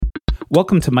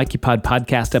Welcome to Mikey Pod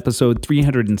Podcast, episode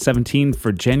 317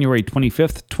 for January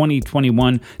 25th,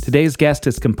 2021. Today's guest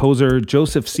is composer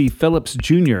Joseph C. Phillips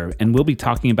Jr., and we'll be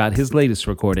talking about his latest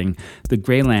recording, The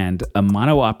Greyland, a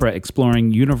mono opera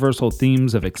exploring universal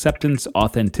themes of acceptance,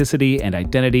 authenticity, and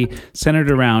identity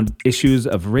centered around issues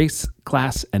of race,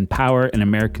 class, and power in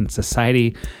American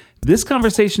society. This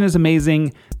conversation is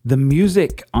amazing. The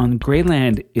music on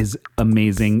Greyland is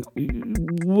amazing.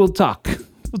 We'll talk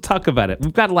about it.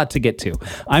 We've got a lot to get to.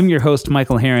 I'm your host,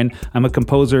 Michael Herron. I'm a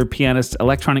composer, pianist,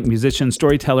 electronic musician,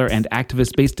 storyteller, and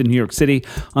activist based in New York City.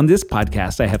 On this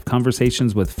podcast, I have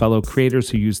conversations with fellow creators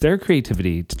who use their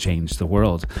creativity to change the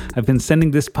world. I've been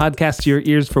sending this podcast to your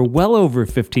ears for well over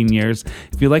 15 years.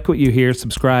 If you like what you hear,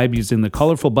 subscribe using the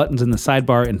colorful buttons in the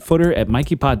sidebar and footer at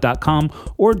mikeypod.com,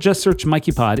 or just search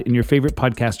MikeyPod in your favorite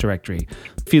podcast directory.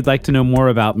 If you'd like to know more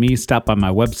about me, stop by my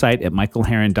website at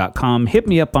michaelherron.com. Hit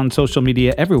me up on social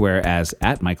media everywhere as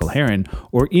 @MichaelHerron,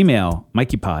 or email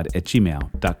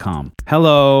mikeypod@gmail.com.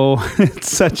 Hello.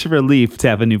 It's such a relief to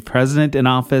have a new president in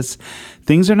office.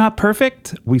 Things are not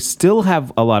perfect. We still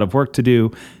have a lot of work to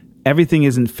do. Everything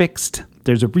isn't fixed.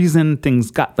 There's a reason things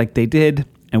got like they did,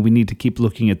 and we need to keep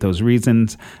looking at those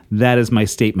reasons. That is my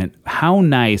statement. How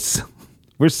nice.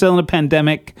 We're still in a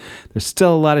pandemic. There's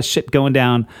still a lot of shit going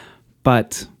down,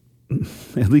 but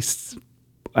at least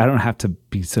I don't have to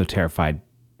be so terrified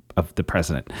of the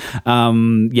president.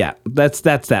 That's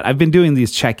that. I've been doing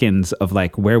these check-ins of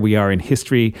like where we are in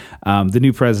history. The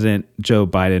new president, Joe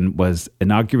Biden, was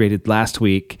inaugurated last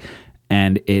week,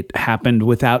 and it happened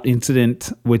without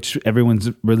incident, which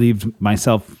everyone's relieved,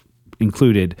 myself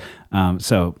included.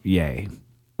 So yay.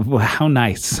 Well, how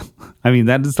nice. I mean,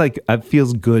 that is like, it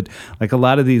feels good. Like a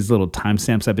lot of these little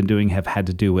timestamps I've been doing have had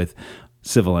to do with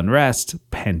civil unrest,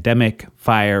 pandemic,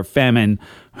 fire, famine,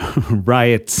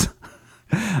 riots.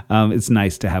 It's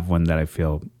nice to have one that I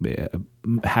feel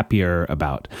happier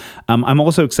about. I'm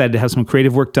also excited to have some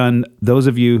creative work done. Those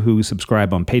of you who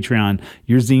subscribe on Patreon,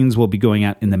 your zines will be going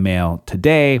out in the mail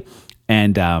today.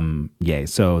 And yay,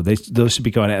 so those should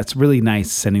be going out. It's really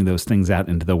nice sending those things out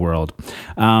into the world.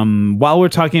 While we're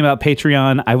talking about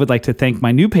Patreon, I would like to thank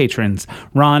my new patrons,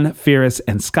 Ron, Ferris,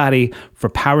 and Scotty, for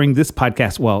powering this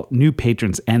podcast. Well, new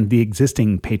patrons and the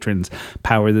existing patrons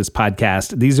power this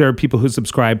podcast. These are people who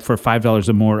subscribe for $5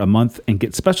 or more a month and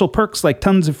get special perks like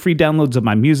tons of free downloads of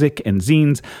my music and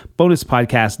zines, bonus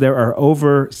podcasts. There are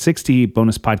over 60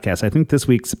 bonus podcasts. I think this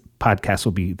week's podcast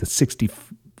will be the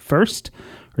 61st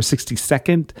or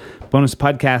 62nd bonus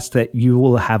podcast that you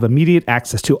will have immediate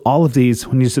access to all of these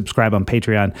when you subscribe on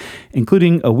Patreon,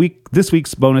 including this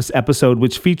week's bonus episode,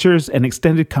 which features an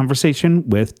extended conversation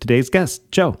with today's guest,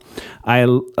 Joe. A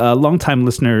longtime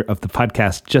listener of the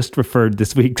podcast just referred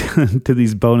this week to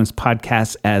these bonus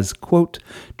podcasts as, quote,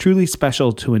 truly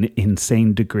special to an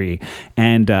insane degree.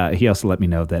 And he also let me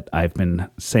know that I've been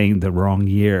saying the wrong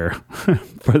year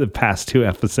for the past two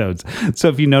episodes. So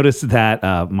if you notice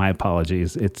that, my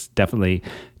apologies. It's definitely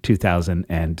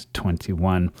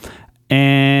 2021.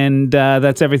 And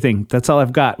that's everything. That's all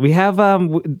I've got. We have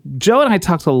Joe and I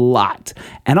talked a lot.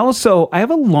 And also, I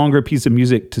have a longer piece of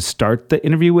music to start the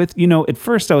interview with. You know, at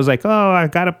first I was like, oh, I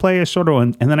got to play a shorter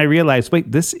one. And then I realized,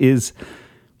 wait, this is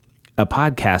a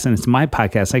podcast and it's my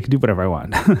podcast. I can do whatever I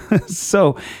want.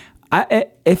 So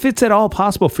if it's at all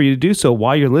possible for you to do so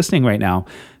while you're listening right now,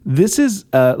 this is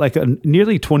like a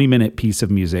nearly 20-minute piece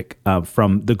of music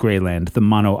from The Greyland, the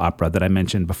mono opera that I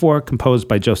mentioned before, composed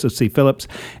by Joseph C. Phillips.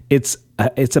 It's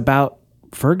about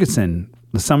Ferguson,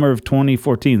 the summer of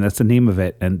 2014. That's the name of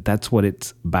it, and that's what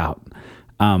it's about.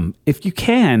 If you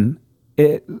can,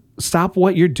 stop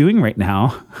what you're doing right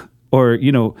now, or,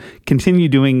 you know, continue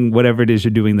doing whatever it is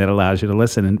you're doing that allows you to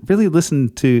listen, and really listen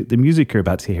to the music you're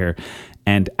about to hear.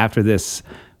 And after this,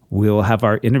 we'll have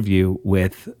our interview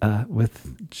with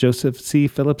Joseph C.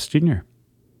 Phillips Jr.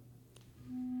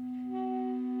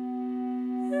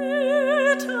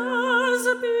 It has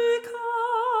become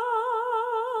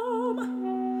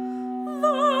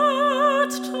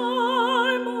that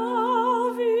time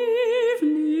of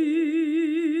evening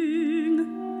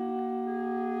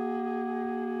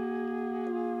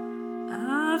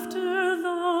after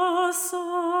the sun,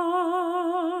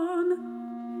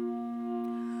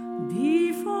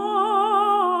 before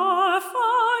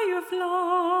fireflies.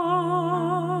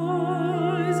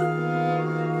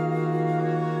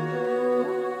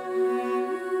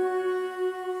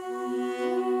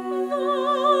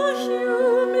 The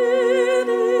humidity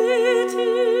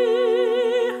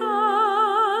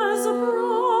has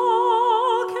broken,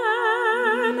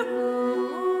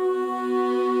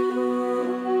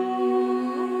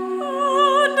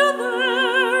 and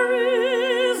there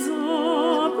is a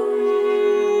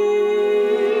breeze.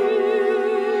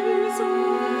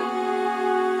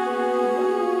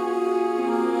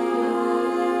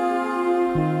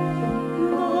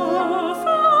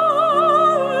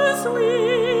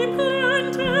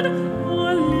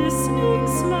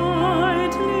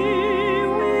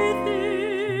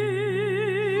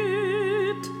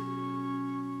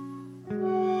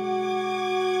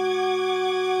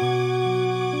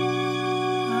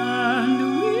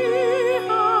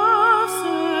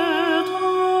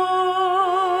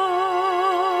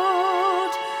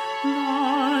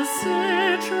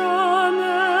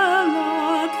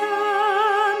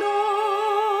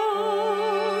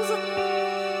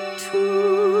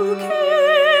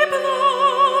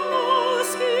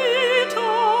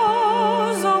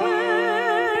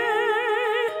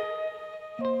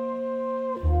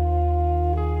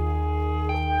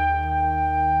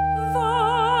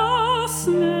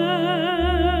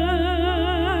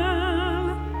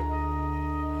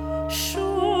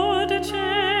 should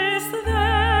chase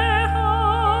their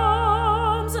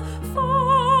harms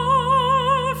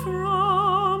far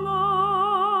from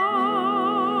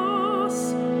us.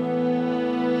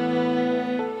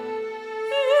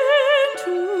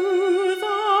 Into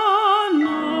the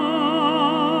night.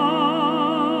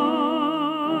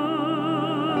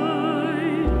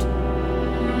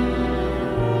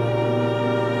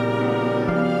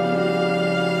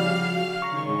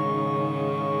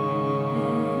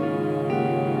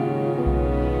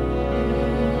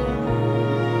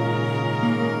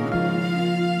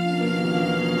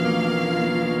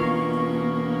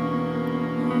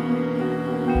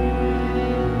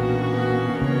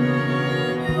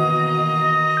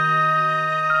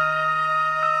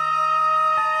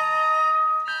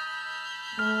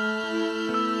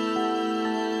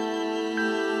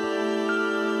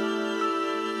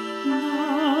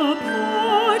 The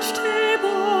porch table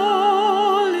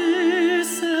is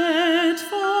set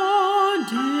for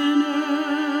dinner.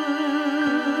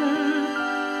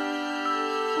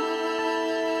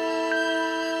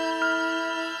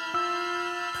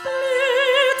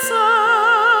 Plates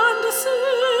and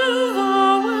silverware.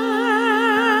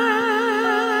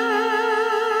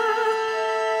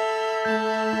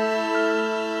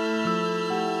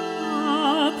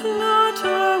 A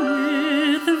platter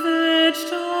with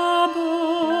vegetables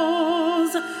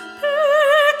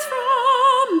picked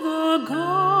from the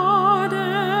garden.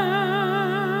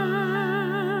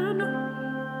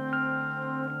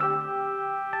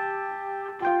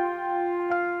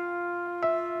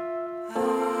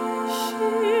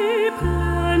 She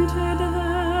planted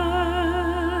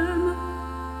them.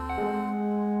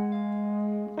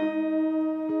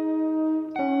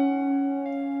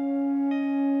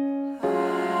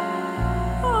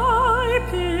 I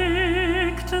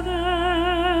picked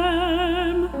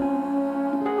them.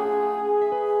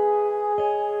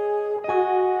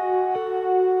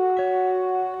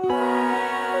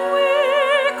 We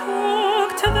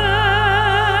cooked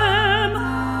them,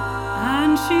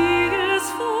 and she is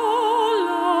full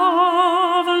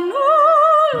of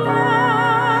new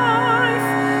life,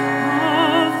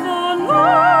 of the new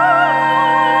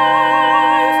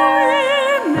life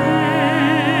we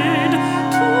made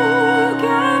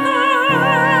together.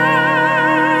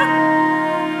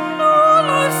 New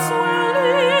life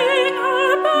swelling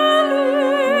her belly.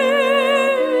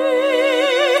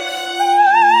 I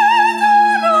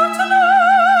do not know,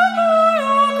 boy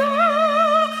or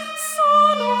girl,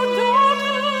 son or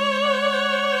daughter.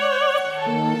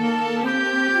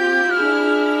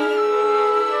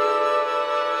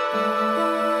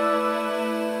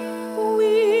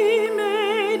 We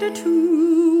made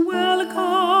two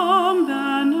welcome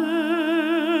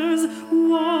banners,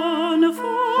 one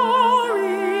for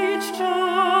each,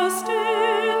 just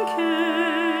in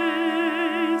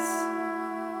case.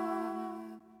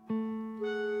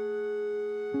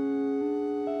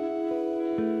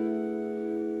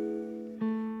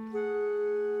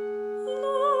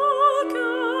 Look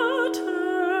at her.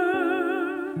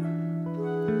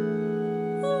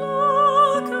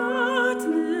 Look at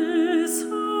this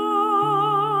house.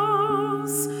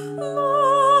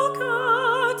 Look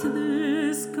at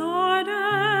this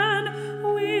garden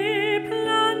we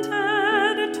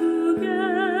planted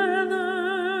together.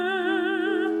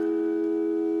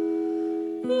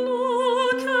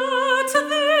 Look at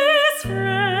these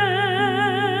friends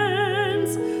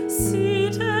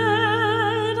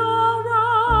seated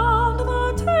around the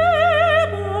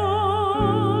table,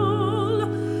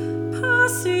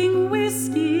 passing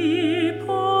whiskey,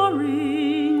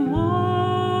 pouring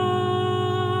wine.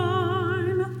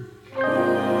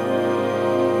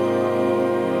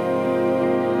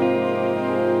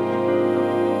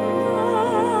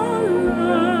 The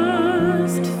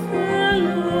last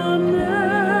filament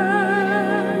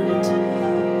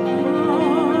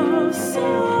of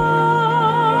sun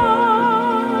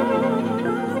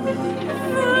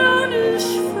vanish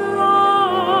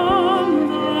from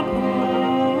the porch.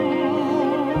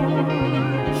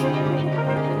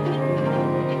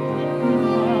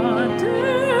 The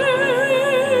day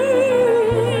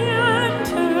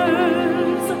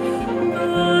enters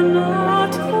the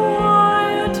not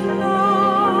quiet night.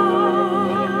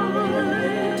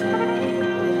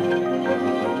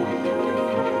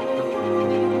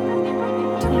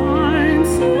 Time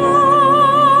slows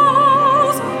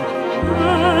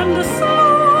and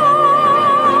slows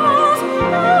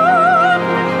and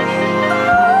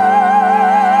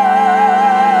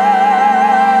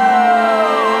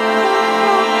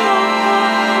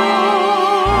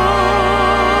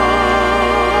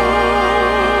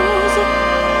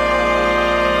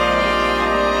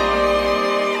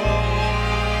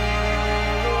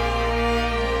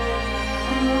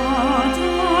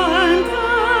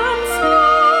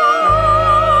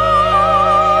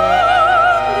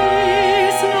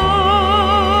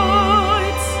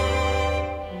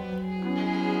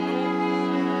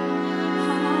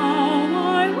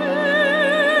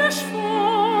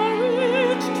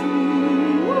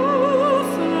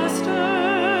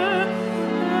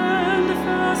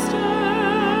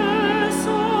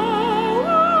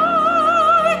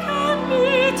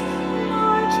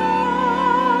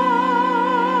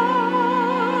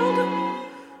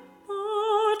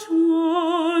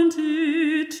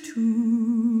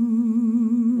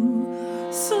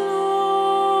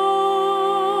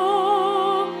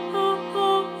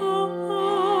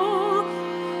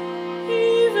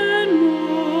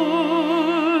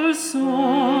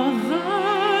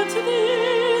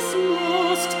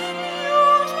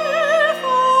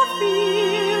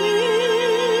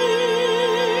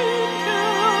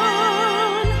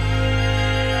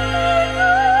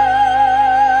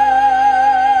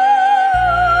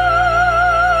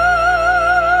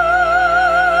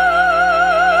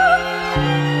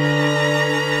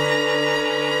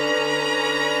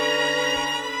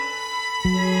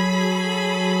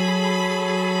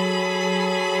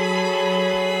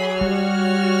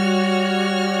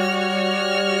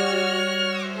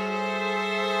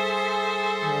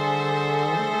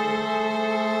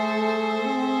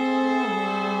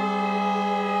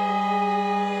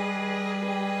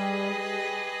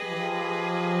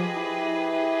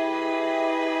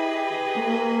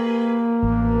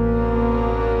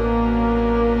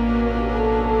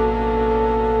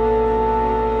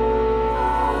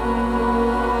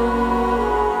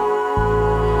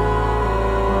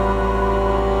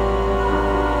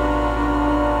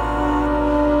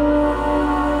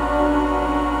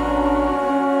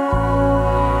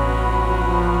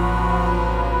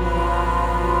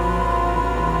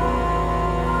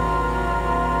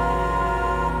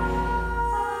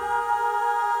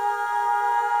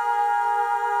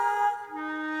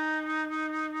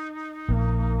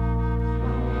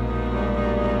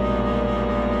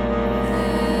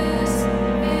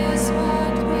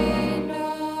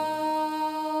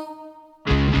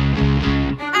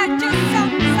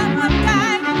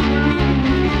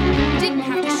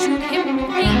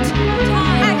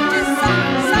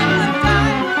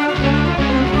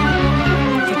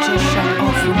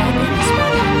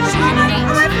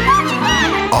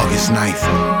 9th,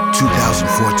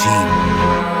 2014,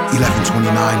 11:29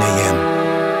 a.m.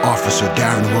 Officer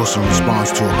Darren Wilson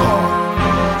responds to a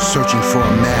call, searching for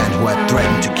a man who had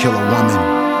threatened to kill a woman.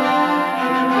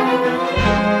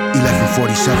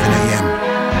 11:47 a.m.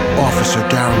 Officer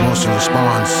Darren Wilson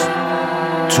responds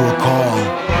to a call,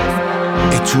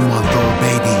 a 2-month-old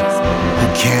baby who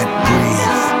can't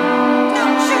breathe.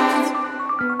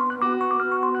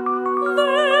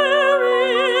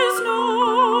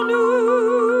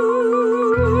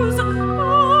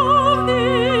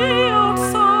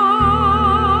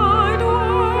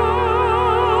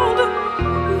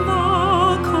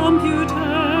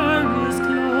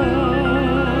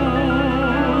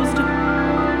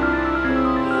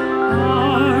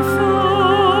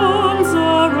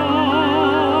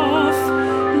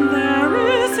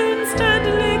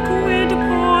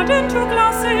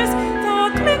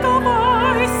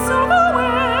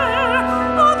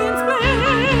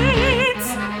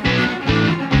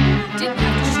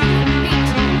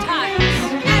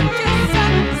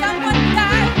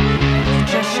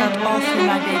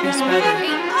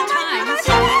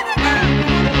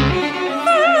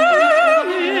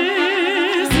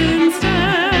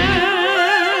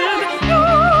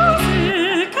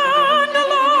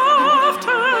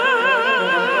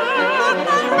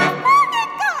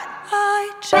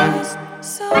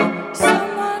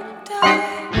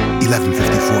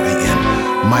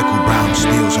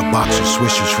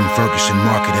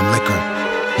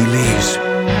 He leaves,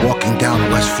 walking down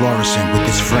West Florissant with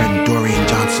his friend Dorian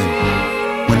Johnson.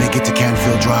 When they get to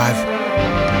Canfield Drive,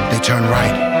 they turn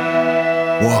right,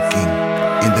 walking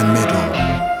in the middle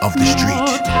of the street.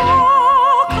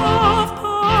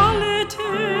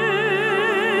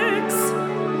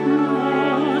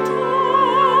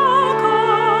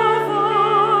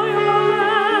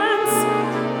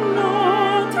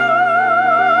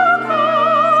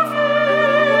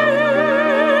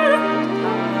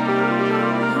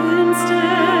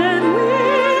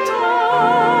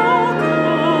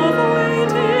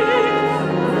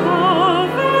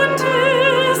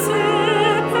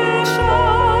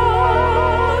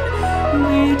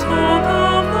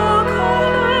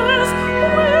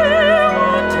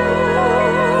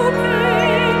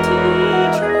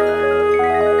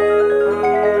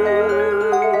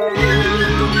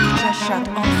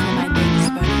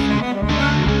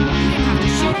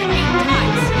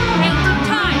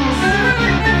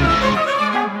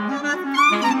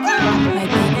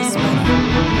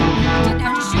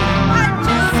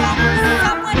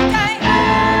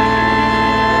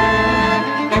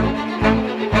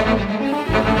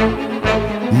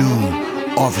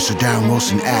 Officer Darren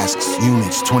Wilson asks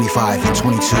units 25 and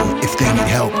 22 if they need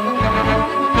help.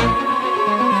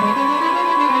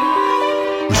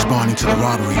 Responding to the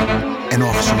robbery, an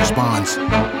officer responds,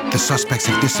 the suspects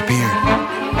have disappeared.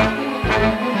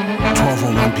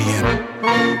 12:01 p.m.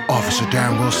 Officer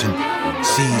Darren Wilson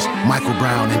sees Michael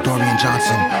Brown and Dorian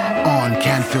Johnson on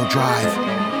Canfield Drive,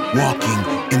 walking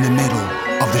in the middle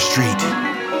of the street.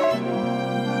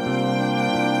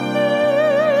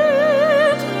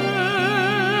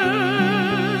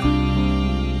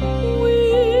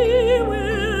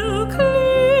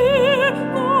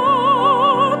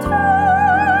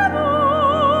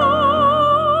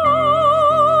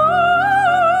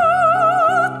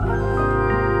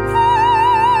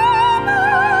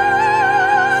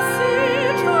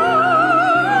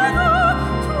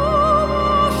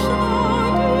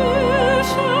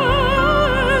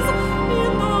 In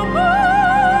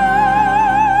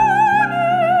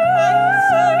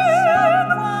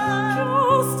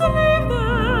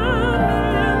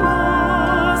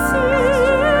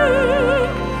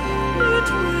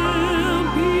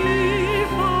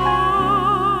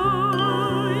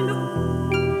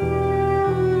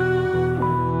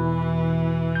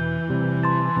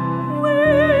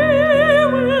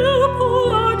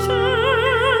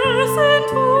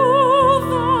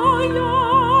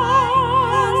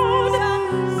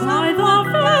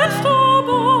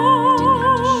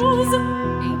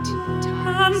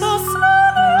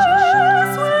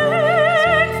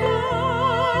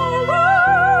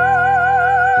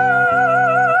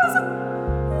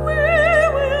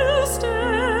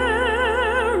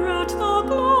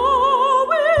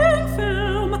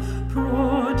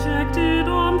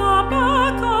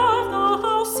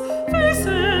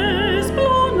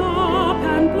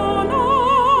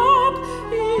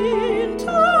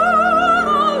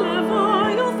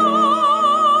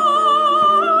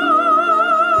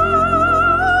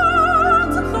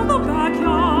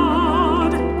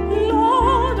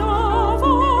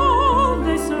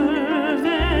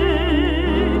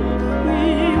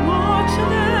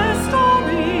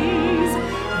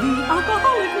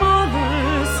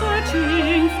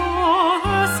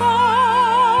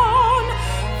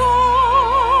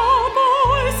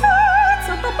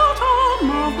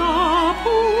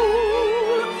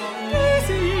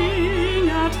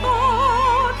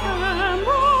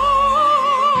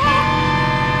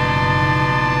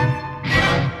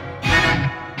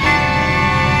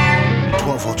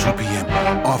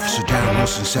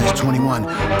says 21,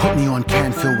 put me on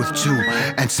Canfield with 2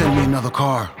 and send me another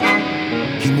car.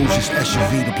 He moves his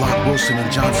SUV to block Wilson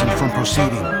and Johnson from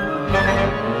proceeding.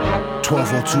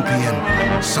 12:02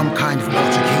 p.m. Some kind of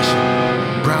altercation.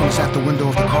 Brown is at the window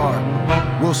of the car.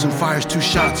 Wilson fires 2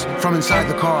 shots from inside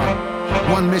the car.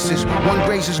 One misses, one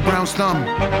grazes Brown's thumb.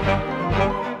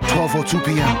 12:02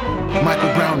 p.m.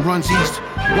 Michael Brown runs east,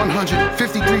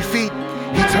 153 feet.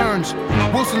 He turns.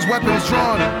 Wilson's weapon is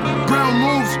drawn. Brown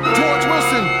moves towards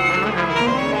Wilson.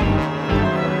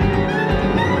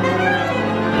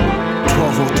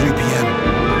 12:03 p.m.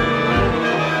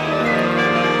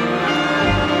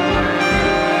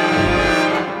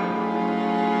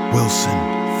 Wilson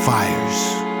fires.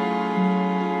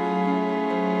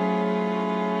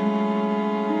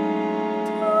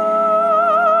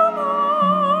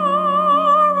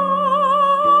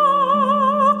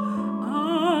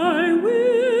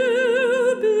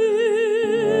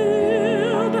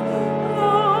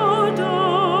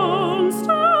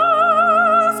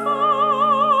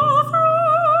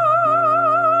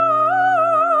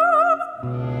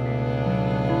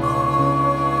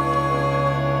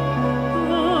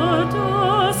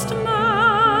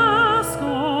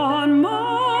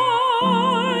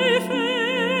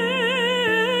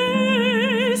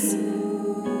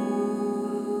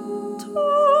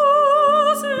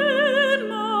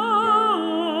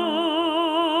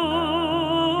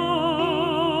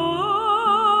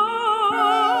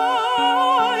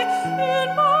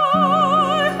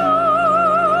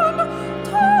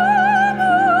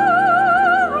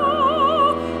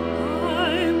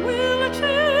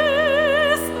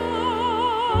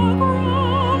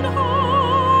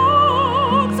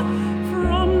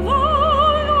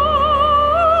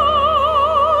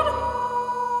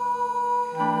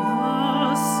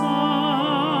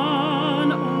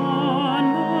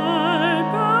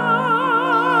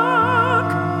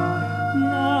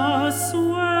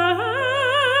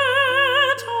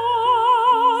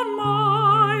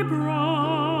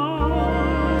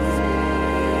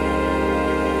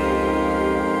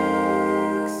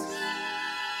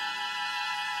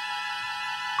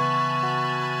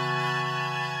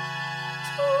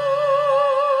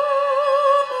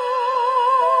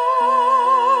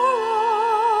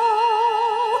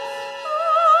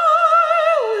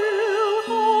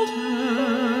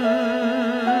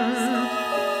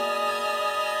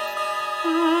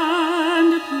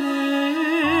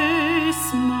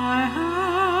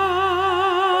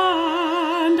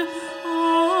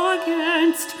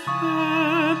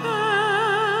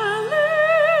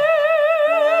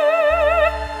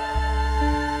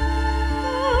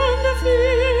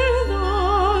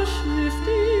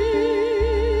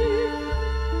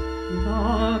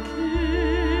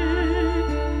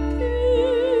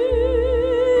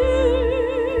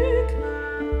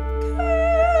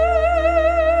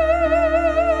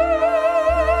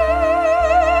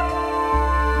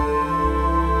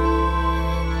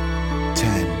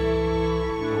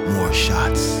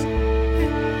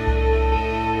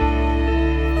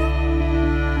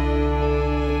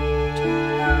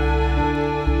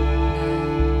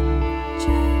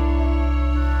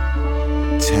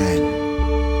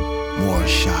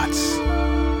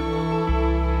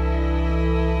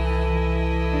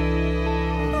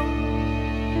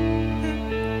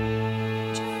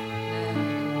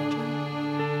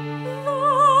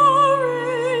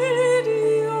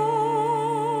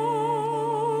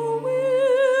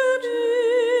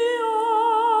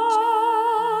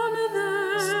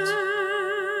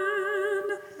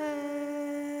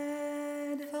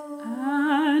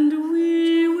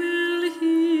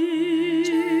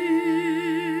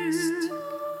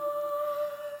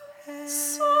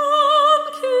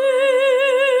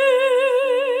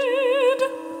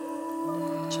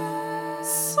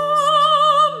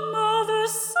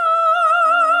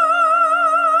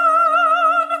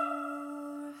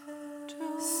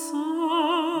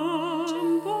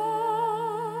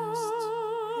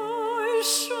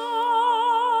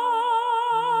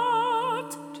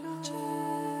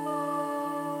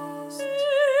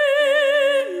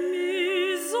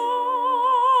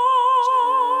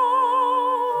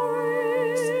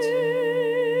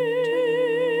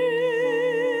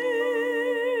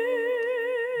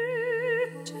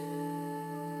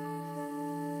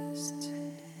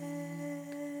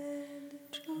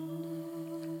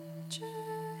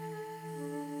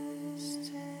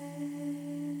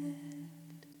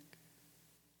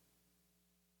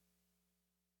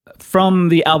 From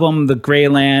the album The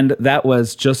Greyland, that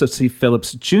was Joseph C.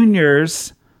 Phillips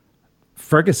Jr.'s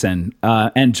Ferguson.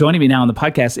 And joining me now on the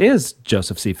podcast is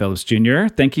Joseph C. Phillips Jr.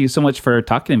 Thank you so much for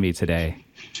talking to me today.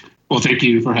 Well, thank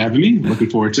you for having me. Looking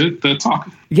forward to the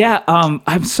talk. Yeah,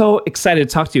 I'm so excited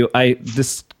to talk to you. I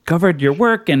discovered your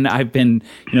work, and I've been,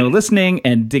 listening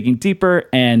and digging deeper.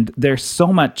 And there's so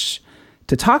much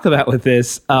to talk about with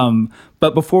this.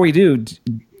 But before we do,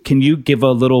 can you give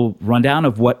a little rundown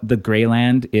of what the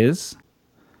Greyland is?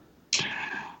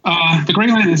 The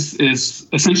Greyland is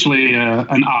essentially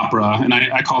an opera, and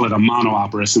I call it a mono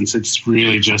opera since it's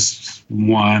really just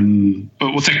one.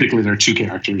 Well, technically there are two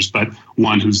characters, but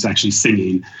one who's actually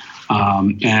singing,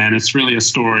 and it's really a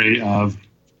story of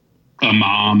a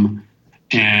mom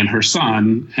and her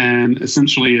son, and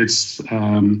essentially it's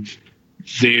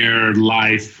their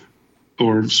life,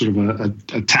 or sort of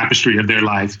a tapestry of their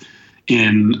life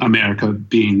in America,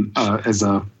 being as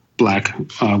a Black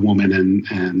woman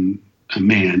and a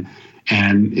man,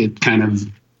 and it kind of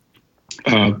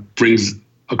brings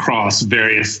across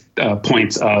various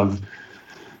points of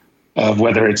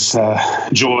whether it's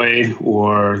joy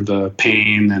or the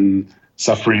pain and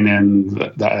suffering and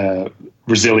the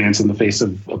resilience in the face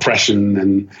of oppression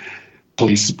and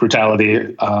police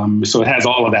brutality. So it has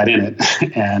all of that in it,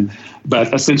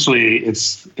 but essentially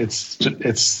it's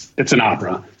an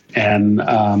opera, and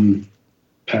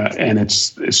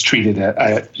it's treated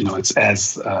as, it's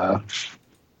as a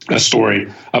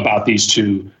story about these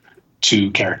two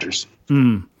characters.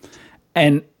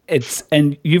 And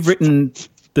you've written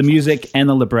the music and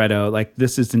the libretto. Like,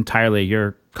 this is entirely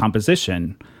your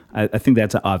composition. I think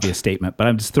that's an obvious statement, but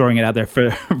I'm just throwing it out there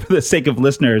for the sake of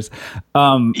listeners.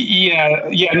 The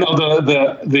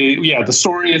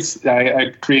story is,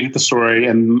 I created the story,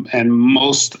 and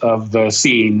most of the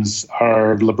scenes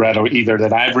are libretto, either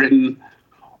that I've written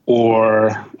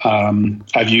or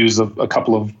I've used a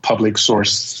couple of public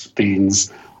source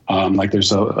things. Like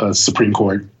there's a Supreme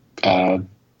Court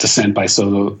dissent by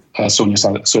Sonia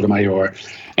Sotomayor.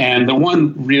 And the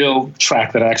one real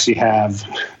track that I actually have,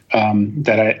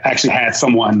 that I actually had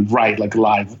someone write, like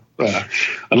live, a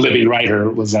living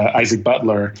writer, was Isaac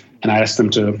Butler. And I asked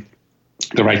him to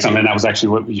write something. And that was actually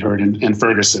what we heard in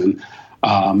Ferguson.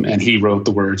 And he wrote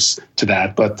the words to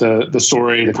that. But the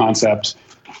story, the concept,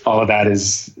 all of that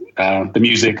is the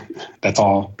music. That's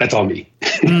all me.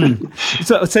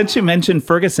 So since you mentioned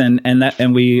Ferguson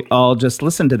and we all just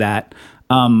listened to that,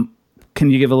 can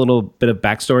you give a little bit of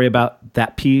backstory about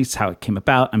that piece, how it came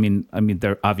about? I mean,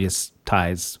 there are obvious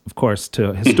ties, of course,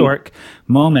 to historic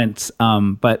moments,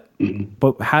 but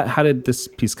how did this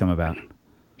piece come about?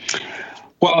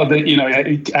 Well,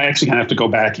 I actually kind of have to go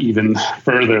back even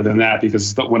further than that,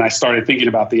 because when I started thinking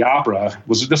about the opera,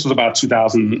 this was about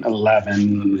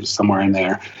 2011, somewhere in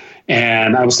there,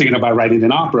 and I was thinking about writing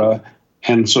an opera,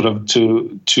 and sort of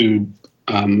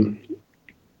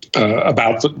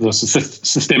about the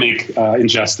systemic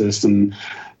injustice and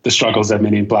the struggles that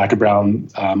many Black and brown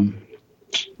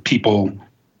people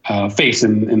face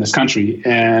in this country.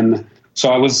 And so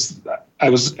I was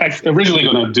originally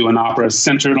going to do an opera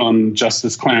centered on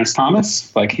Justice Clarence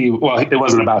Thomas. It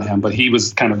wasn't about him, but he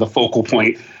was kind of the focal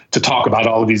point to talk about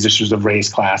all of these issues of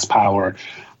race, class, power.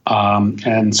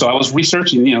 And so I was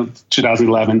researching,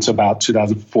 2011 to about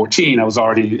 2014. I was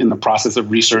already in the process of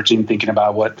researching, thinking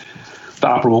about what the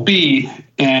opera will be.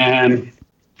 And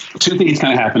two things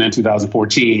kind of happened in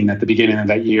 2014. At the beginning of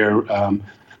that year,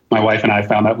 my wife and I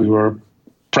found out we were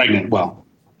pregnant. Well,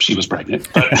 she was pregnant,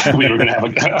 but we were going to have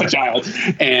a child.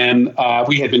 And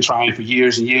we had been trying for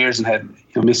years and years and had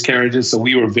miscarriages. So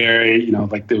we were very,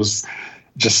 there was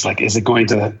just like, is it going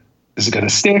to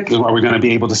stick? Are we going to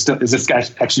be able to still, is this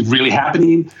actually really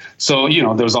happening? So,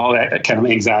 there was all that kind of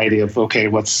anxiety of, okay,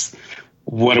 what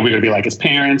are we going to be like as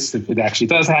parents if it actually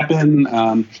does happen?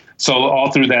 So all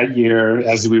through that year,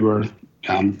 as we were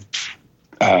in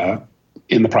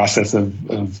the process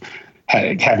of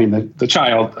having the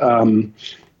child, all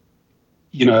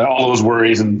those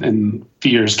worries and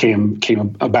fears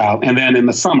came about. And then in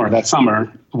that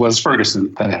summer was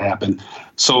Ferguson that had happened.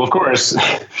 So of course,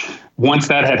 once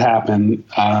that had happened,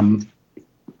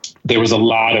 there was a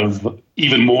lot of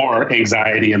even more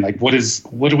anxiety and like, what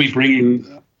are we bringing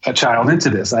a child into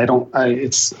this?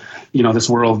 It's this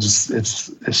world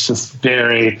it's just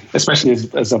very, especially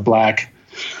as a Black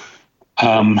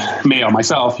male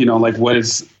myself, what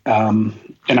is,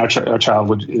 and our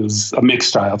child it was a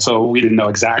mixed child. So we didn't know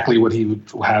exactly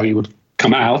how he would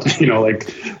come out,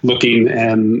 looking.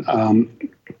 And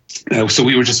so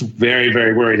we were just very,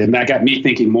 very worried. And that got me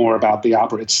thinking more about the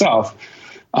opera itself,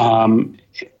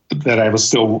 that I was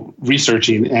still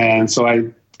researching. And so I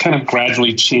kind of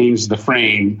gradually changed the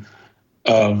frame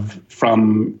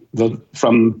from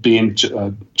being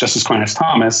Justice Clarence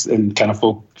Thomas and kind of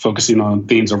focusing on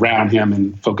themes around him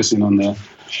and focusing on the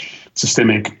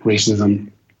systemic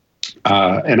racism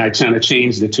And I kind of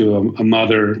changed it to a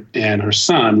mother and her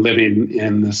son living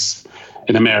in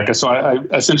America. So I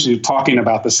essentially talking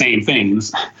about the same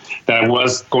things that I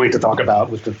was going to talk about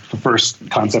with the first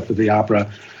concept of the opera.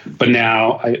 But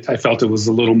now I felt it was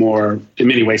a little more, in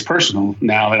many ways, personal.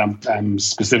 Now that I'm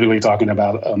specifically talking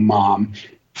about a mom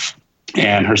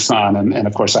and her son. And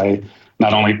of course, I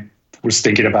not only was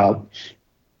thinking about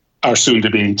our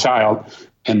soon-to-be child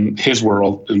and his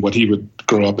world and what he would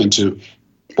grow up into.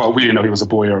 Well, we didn't know he was a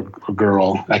boy or a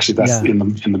girl. Actually, that's in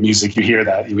the music. You hear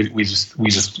that.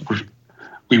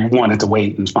 We wanted to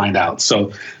wait and find out.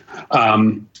 So,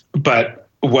 but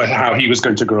how he was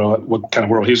going to grow up, what kind of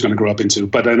world he was going to grow up into.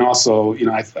 But then also,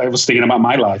 I was thinking about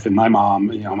my life and my mom,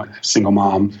 my single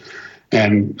mom,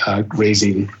 and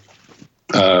raising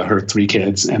her 3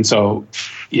 kids. And so,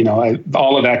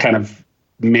 all of that kind of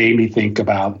made me think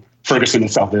about Ferguson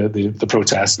itself, the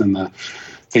protest and the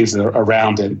things that are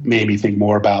around it made me think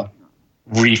more about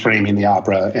reframing the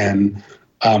opera. And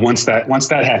once that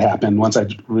had happened, once I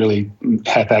really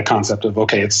had that concept of,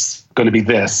 okay, it's going to be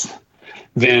this,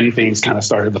 then things kind of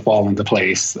started to fall into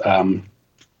place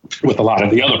with a lot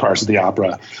of the other parts of the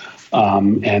opera.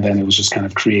 And then it was just kind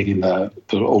of creating the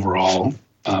overall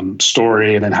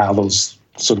story, and then how those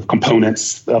sort of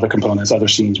components, other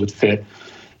scenes would fit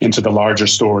into the larger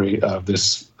story of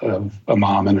this, of a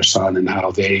mom and her son, and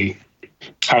how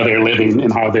they're living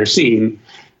and how they're seen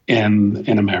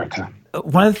in America.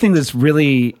 One of the things that's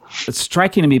really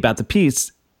striking to me about the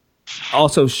piece,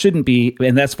 also shouldn't be,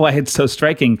 and that's why it's so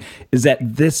striking, is that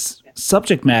this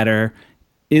subject matter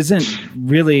isn't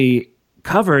really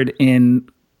covered in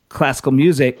classical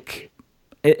music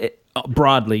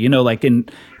broadly.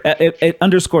 It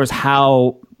underscores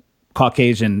how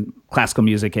Caucasian classical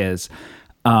music is.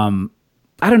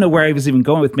 I don't know where I was even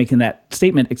going with making that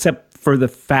statement, except for the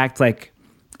fact, I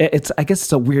guess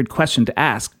it's a weird question to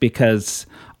ask, because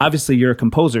obviously you're a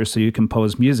composer, so you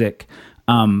compose music.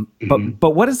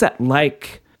 But what is that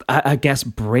like? I guess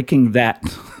breaking that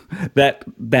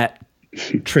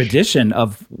tradition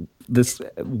of this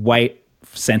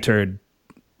white-centered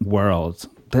world.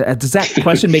 Does that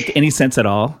question make any sense at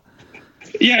all?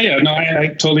 Yeah. No,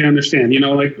 I totally understand.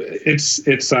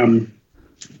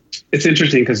 It's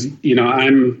interesting because,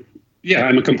 I'm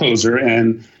a composer,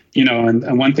 and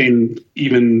one thing,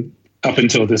 even up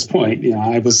until this point,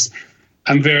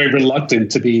 I'm very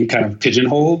reluctant to be kind of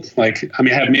pigeonholed. I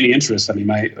have many interests.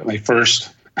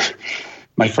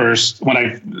 My first, when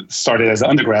I started as an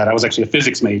undergrad, I was actually a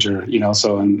physics major,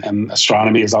 and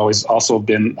astronomy has always also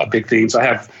been a big thing. So I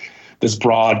have this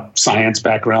broad science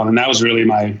background, and that was really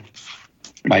my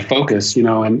focus, and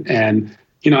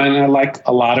I like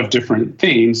a lot of different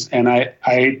things. And I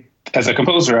as a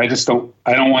composer, I don't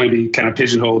want to be kind of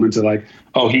pigeonholed into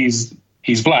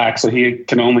he's Black, so he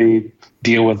can only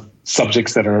deal with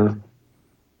subjects that are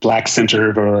Black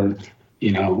centered, or,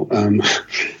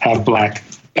 have Black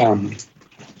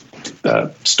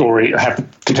story,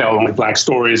 can tell only Black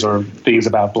stories or things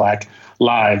about Black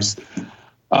lives.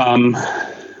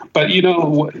 But,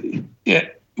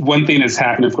 one thing that's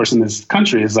happened, of course, in this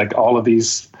country is all of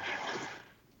these,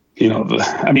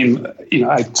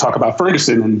 I talk about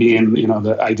Ferguson and being,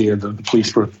 the idea of the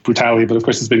police brutality, but of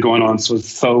course it's been going on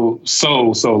so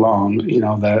long,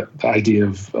 that the idea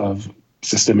of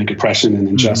systemic oppression and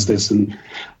injustice.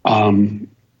 Mm-hmm.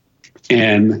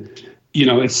 And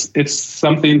it's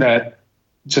something that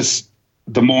just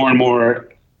the more and more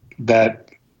that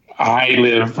I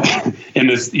live in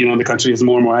this, in the country, is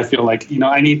more and more I feel like,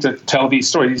 I need to tell these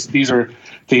stories. These are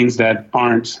things that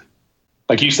aren't,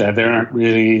 like you said, they aren't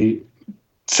really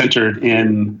centered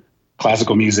in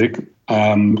classical music,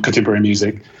 contemporary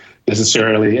music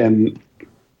necessarily. And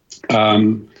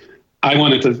I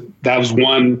wanted to, that was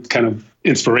one kind of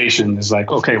inspiration, is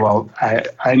okay, well,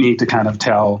 I need to kind of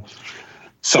tell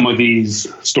some of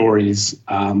these stories,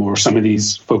 or some of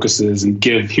these focuses, and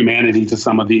give humanity to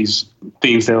some of these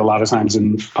things that a lot of times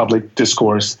in public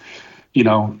discourse,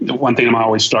 one thing I'm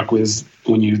always struck with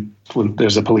when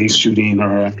there's a police shooting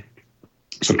or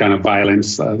some kind of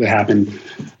violence that happened,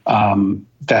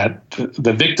 that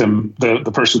the victim,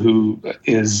 the person who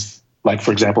is,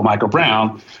 for example, Michael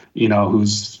Brown,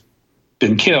 who's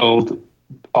been killed,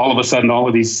 all of a sudden, all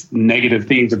of these negative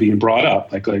things are being brought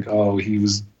up, oh, he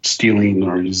was stealing,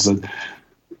 or he's not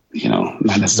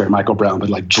necessarily Michael Brown,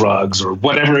 but drugs or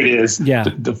whatever it is. Yeah.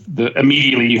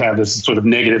 Immediately you have this sort of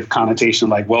negative connotation,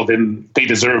 well, then they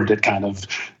deserved it, kind of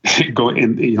go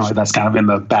in, that's kind of in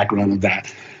the background of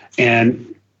that.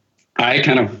 And I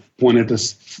kind of wanted to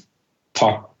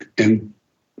talk and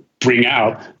bring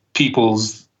out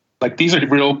people's, these are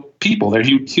real people. They're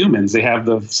humans. They have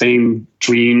the same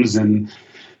dreams and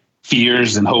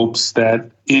fears and hopes that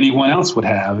anyone else would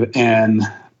have. And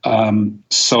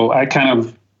so I kind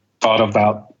of thought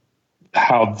about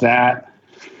how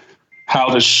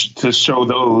to show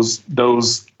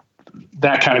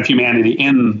that kind of humanity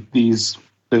in these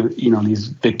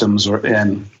victims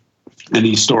and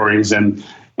these stories. And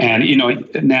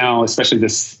now, especially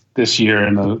this year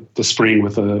in the spring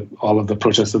with all of the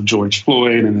protests of George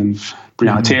Floyd and then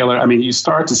Breonna Taylor, I mean, you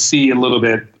start to see a little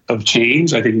bit of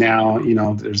change. I think now,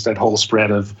 there's that whole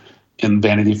spread in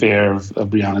Vanity Fair of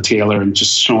Breonna Taylor, and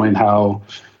just showing how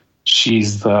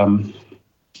she's,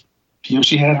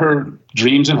 she had her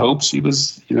dreams and hopes. She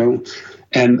was,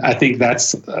 and I think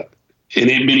that's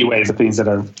in many ways the things that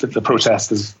are the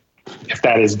protest is, if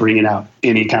that is bringing out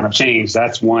any kind of change,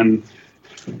 that's one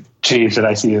change that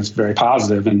I see as very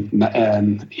positive.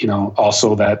 And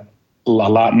also that a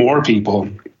lot more people,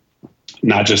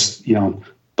 not just,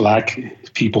 Black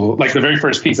people, like the very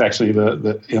first piece, actually, in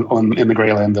the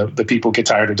Greyland, the people get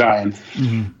tired of dying.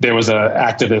 Mm-hmm. There was a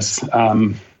activist,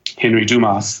 Henry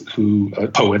Dumas, a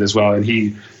poet as well, and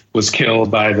he was killed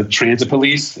by the transit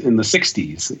police in the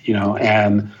 60s,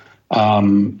 and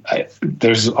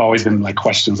there's always been like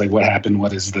questions like what happened,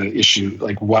 what is the issue,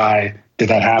 like why did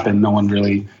that happen? No one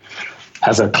really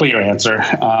has a clear answer.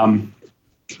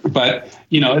 But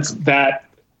it's that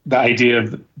the idea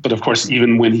of, but of course,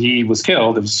 even when he was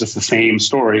killed, it was just the same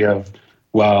story of,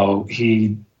 well,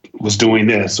 he was doing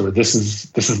this, or this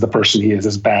is the person he is,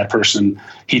 this bad person,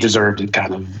 he deserved it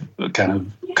kind of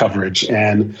coverage.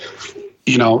 And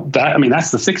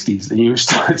that's the 60s, and you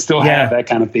still have that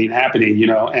kind of thing happening,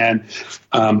 and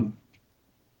I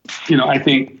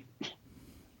think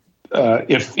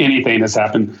if anything has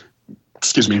happened,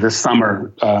 this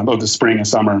summer, the spring and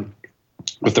summer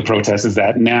with the protests, is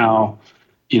that now,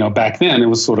 back then it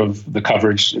was sort of the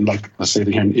coverage, and like, let's say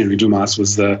the Henry Dumas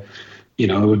was it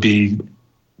would be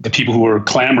the people who were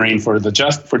clamoring for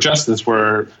justice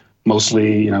were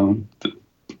mostly,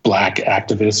 Black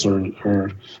activists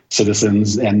or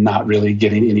citizens, and not really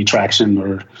getting any traction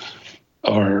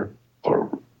or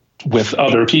with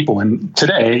other people. And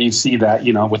today you see that,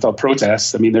 with our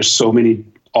protests, I mean, there's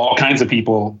all kinds of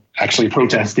people actually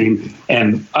protesting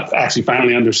and actually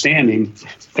finally understanding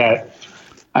that.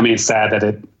 I mean, it's sad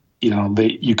that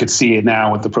you could see it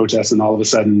now with the protests, and all of a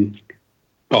sudden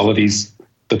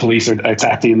the police are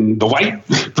attacking the white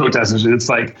protesters. And it's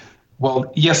like, well,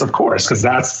 yes, of course, because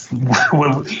that's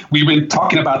what we've been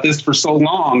talking about this for so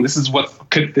long. This is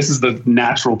the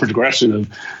natural progression of,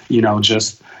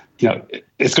 it's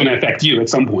going to affect you at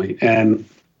some point. And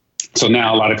so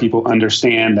now a lot of people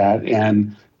understand that.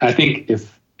 And I think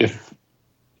if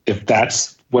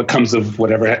that's what comes of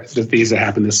whatever the things that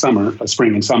happen this summer,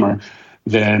 spring and summer,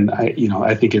 then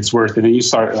I think it's worth it. And you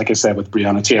start, like I said, with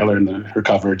Breonna Taylor and her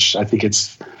coverage. I think it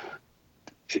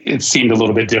seemed a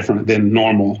little bit different than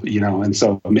normal, and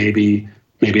so maybe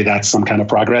that's some kind of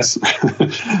progress.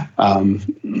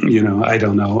 I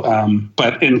don't know.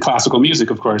 But in classical music,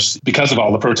 of course, because of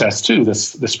all the protests too,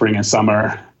 this spring and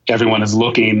summer, everyone is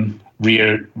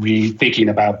rethinking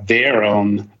about their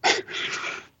own,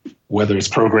 whether it's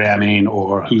programming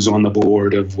or who's on the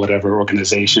board of whatever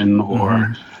organization,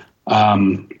 or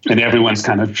and everyone's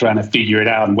kind of trying to figure it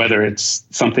out, and whether it's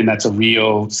something that's a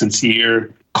real,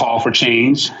 sincere call for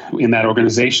change in that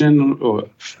organization. Or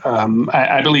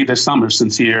I believe there's some are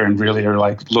sincere and really are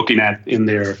like looking at in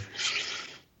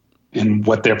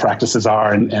what their practices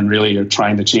are and really are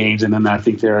trying to change. And then I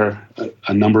think there are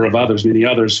a number of others, many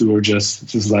others, who are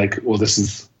just like, well,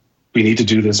 we need to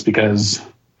do this because,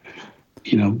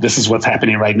 this is what's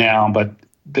happening right now, but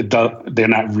they're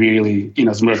not really,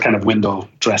 it's more kind of window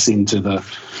dressing we'll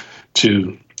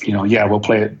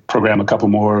program a couple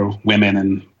more women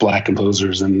and Black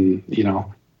composers, and,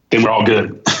 then we're all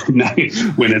good.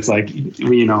 When it's like,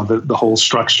 the whole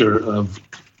structure of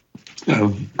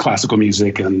classical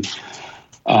music and,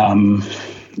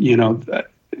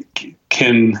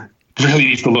 can really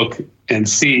need to look and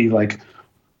see like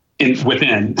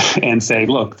within and say,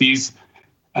 look,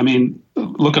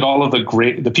 look at all of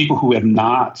the people who have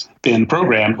not been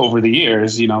programmed over the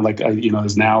years,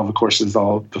 there's now, of course, is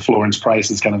all the Florence Price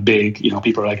is kind of big,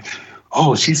 people are like,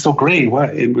 oh, she's so great. What?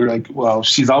 And we're like, well,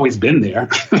 she's always been there.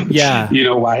 Yeah.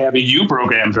 Why haven't you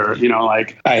programmed her?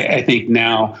 I think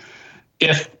now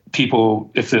if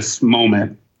this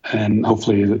moment, and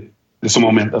hopefully it's a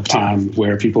moment of time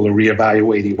where people are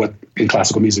reevaluating what in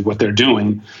classical music, what they're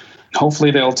doing,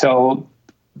 hopefully they'll tell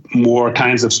more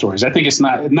kinds of stories. I think it's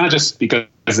not just because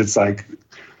it's like,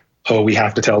 oh, we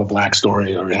have to tell a Black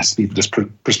story or it has to be this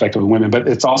perspective of women, but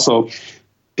it's also,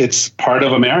 it's part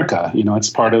of America. It's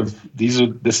part of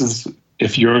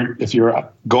if your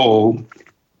goal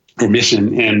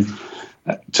mission, and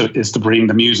is to bring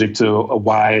the music to a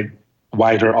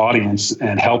wider audience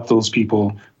and help those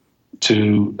people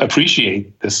to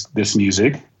appreciate this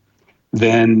music,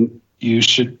 then you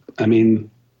should. I mean,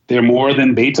 there are more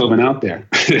than Beethoven out there.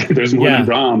 There's more than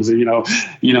Brahms, and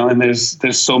and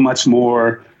there's so much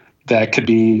more that could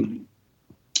be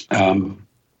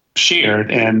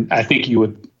shared. And I think you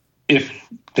would, if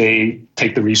they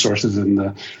take the resources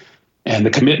and the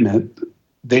commitment,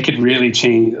 they could really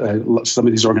change. Some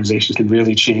of these organizations can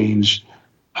really change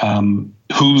who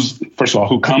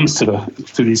comes to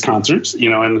these concerts,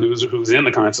 and who's in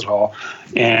the concert hall,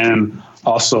 and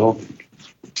also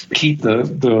keep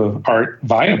the art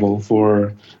viable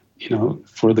for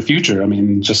the future. I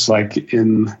mean, just like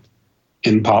in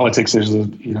politics, there's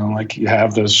like you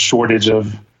have the shortage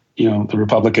of, the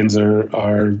Republicans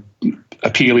are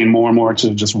appealing more and more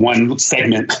to just one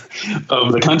segment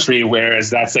of the country, whereas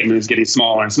that segment is getting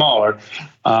smaller and smaller.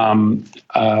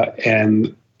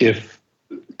 And if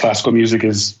classical music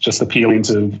is just appealing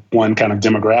to one kind of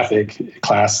demographic,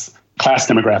 class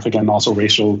demographic, and also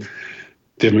racial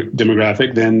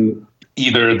demographic, then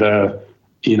either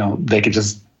they could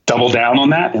just double down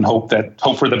on that and hope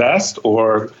for the best,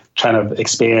 or try to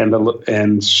expand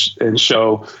and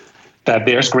show that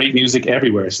there's great music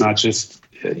everywhere. It's not just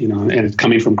and it's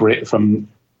coming from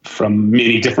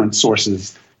many different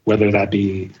sources, whether that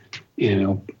be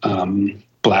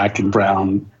Black and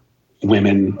brown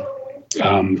women.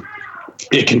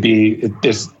 It can be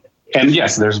there's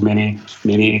many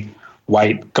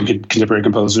white contemporary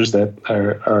composers that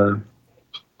are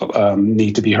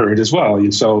need to be heard as well.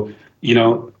 And so,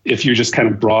 if you just kind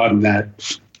of broaden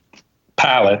that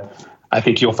palette, I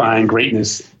think you'll find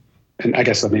greatness. And I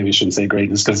guess maybe I shouldn't say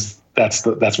greatness, because that's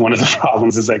one of the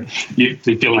problems, is like you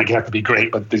feel like you have to be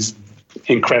great, but these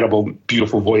incredible,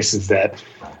 beautiful voices that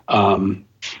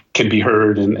can be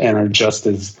heard and are just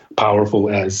as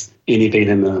powerful as anything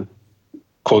in the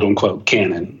quote unquote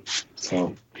canon.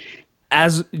 So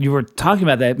as you were talking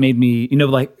about that, it made me,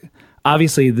 like,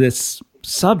 obviously this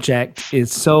subject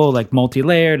is so like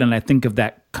multi-layered, and I think of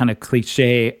that kind of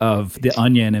cliche of the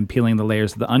onion and peeling the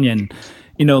layers of the onion,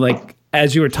 like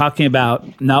as you were talking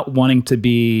about not wanting to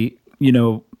be,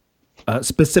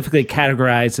 specifically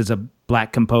categorized as a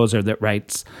Black composer that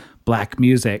writes Black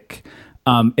music.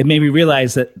 It made me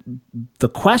realize that the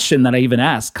question that I even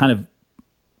asked kind of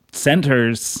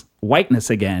centers whiteness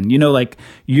again. Like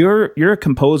you're a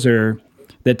composer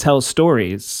that tells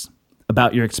stories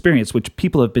about your experience, which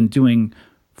people have been doing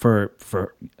for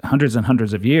hundreds and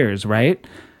hundreds of years, right?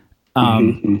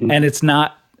 And it's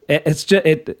not. It's just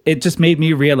it just made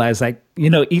me realize, like,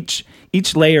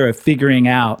 each layer of figuring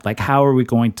out, like, how are we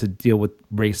going to deal with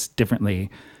race differently,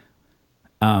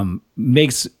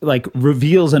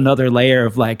 reveals another layer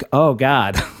of like, oh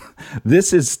God,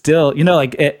 this is still,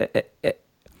 like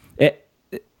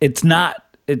it's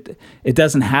not, it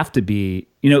doesn't have to be,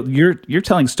 you're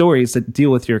telling stories that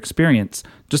deal with your experience,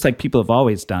 just like people have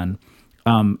always done.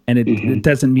 And it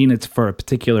doesn't mean it's for a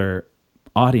particular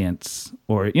audience,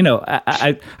 or,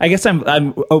 I guess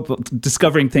I'm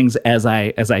discovering things as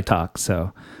I talk.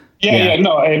 So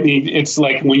no, I mean, it's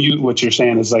like what you're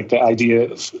saying is like the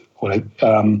idea of what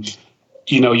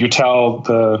you tell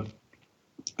the,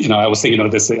 I was thinking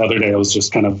of this the other day. I was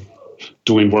just kind of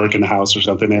doing work in the house or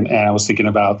something, and I was thinking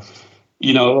about,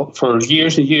 for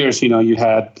years and years, you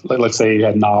had, let's say you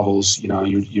had novels,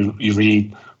 you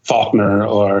read Faulkner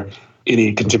or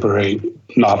any contemporary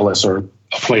novelist or a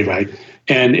playwright,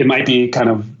 and it might be kind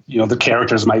of, the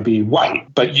characters might be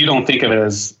white, but you don't think of it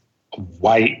as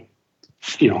white,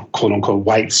 quote unquote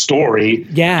white story.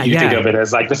 You think of it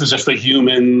as like, this is just a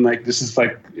human, like, this is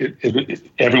like,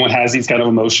 everyone has these kind of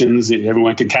emotions.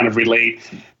 Everyone can kind of relate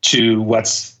to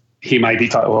he might be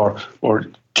taught, or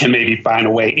can maybe find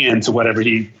a way into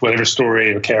whatever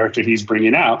story or character he's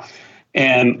bringing out.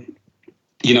 And,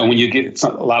 when you get, a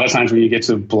lot of times when you get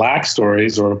to Black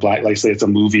stories or Black, like say it's a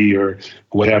movie or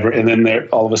whatever, and then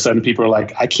all of a sudden people are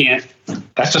like,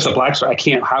 that's just a Black story.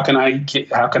 How can I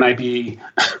be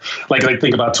like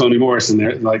think about Toni Morrison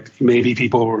there, like maybe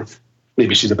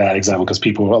she's a bad example because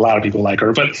a lot of people like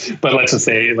her, but let's just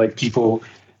say like people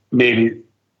maybe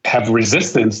have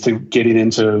resistance to getting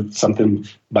into something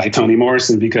by Toni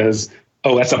Morrison because,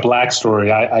 that's a Black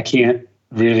story. I can't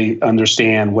really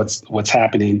understand what's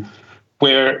happening.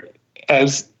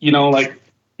 Whereas, like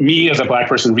me as a Black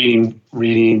person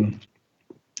reading,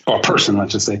 or person,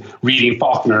 let's just say, reading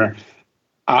Faulkner,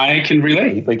 I can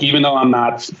relate. Like, even though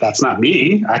that's not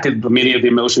me, many of the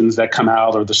emotions that come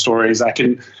out or the stories, I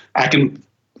can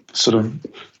sort of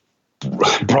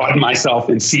broaden myself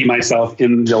and see myself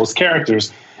in those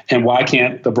characters. And why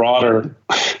can't the broader,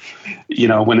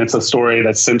 when it's a story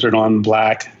that's centered on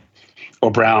Black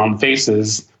or brown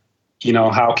faces,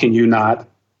 how can you not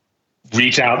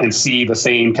reach out and see the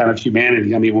same kind of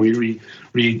humanity? I mean, when we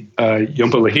read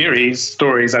Jhumpa Lahiri's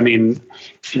stories, I mean,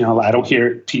 I don't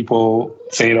hear people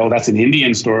say, oh, that's an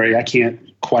Indian story. I can't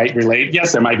quite relate.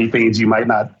 Yes, there might be things you might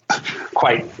not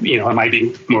quite, it might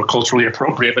be more culturally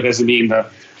appropriate, but doesn't mean the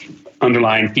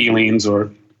underlying feelings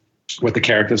or what the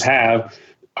characters have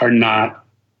are not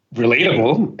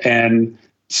relatable. And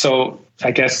so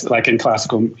I guess like in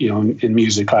classical, in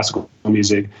music, classical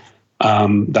music,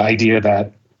 the idea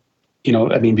that,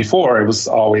 before it was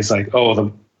always like, oh,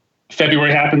 the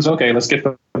February happens. Okay, let's get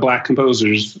the Black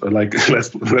composers, or like let's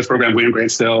program William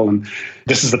Grant Still, and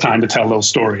this is the time to tell those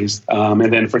stories.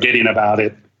 And then forgetting about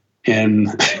it in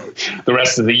the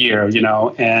rest of the year,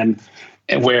 and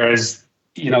whereas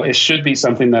it should be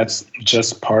something that's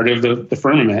just part of the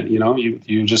firmament.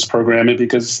 You just program it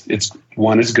because it's,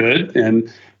 one, is good,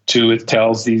 and two, it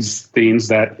tells these themes,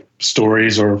 that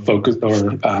stories or focus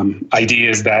or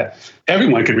ideas that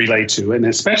everyone could relate to, and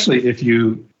especially if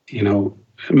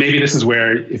maybe this is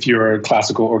where if you're a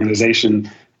classical organization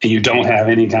and you don't have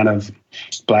any kind of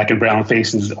Black and brown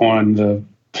faces on the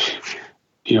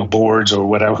boards or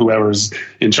whatever, whoever's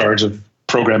in charge of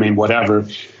programming whatever,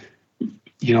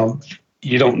 you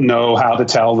don't know how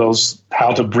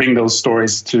to bring those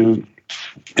stories to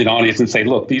an audience and say,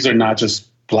 look, these are not just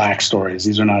Black stories.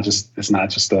 It's not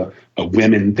just a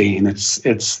women thing.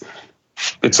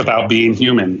 It's about being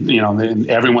human, and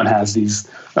everyone has these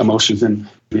emotions and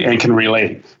can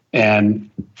relate. And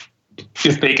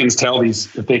if they can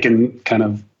if they can kind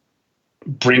of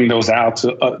bring those out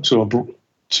to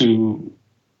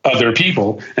other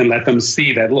people and let them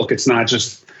see that, look, it's not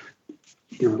just,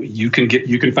 you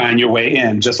can find your way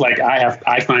in, just like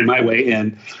I find my way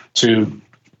in to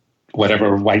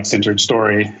whatever white-centered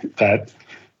story that,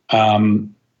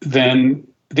 then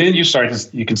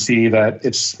you can see that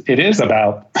it is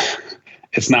about,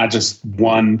 it's not just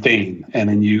one thing. And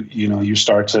then you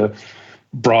start to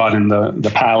broaden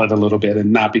the palette a little bit,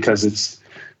 and not because it's,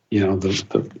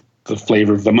 the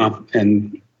flavor of the month,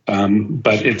 and,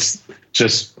 but it's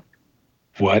just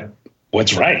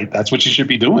what's right. That's what you should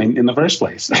be doing in the first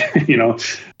place,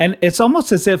 And it's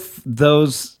almost as if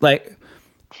those, like,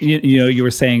 you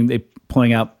were saying they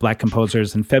pulling out Black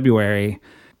composers in February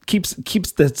keeps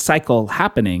the cycle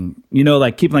happening,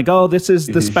 like keeping like, oh, this is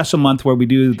the special month where we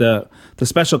do the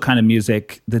special kind of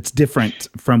music that's different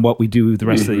from what we do the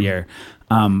rest of the year.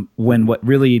 When what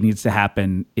really needs to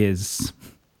happen is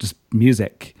just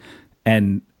music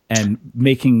and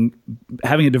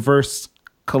having a diverse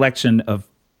collection of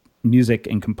music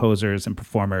and composers and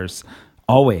performers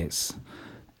always.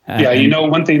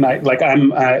 One thing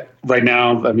I'm right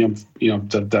now, I mean, I've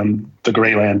done The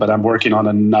Greyland, but I'm working on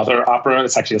another opera.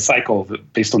 It's actually a cycle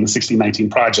based on the 1619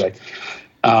 project.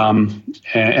 And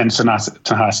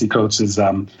Ta-Nehisi Coates is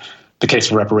The Case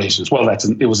for Reparations. Well,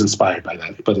 it was inspired by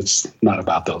that, but it's not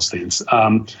about those things.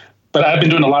 But I've been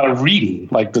doing a lot of reading,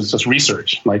 like there's just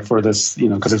research, like for this,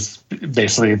 because it's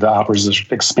basically the opera's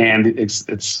expanded.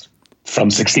 It's from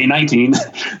 1619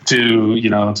 to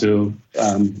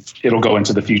it'll go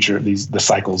into the future. The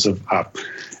cycles of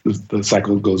the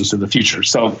cycle goes into the future.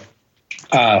 So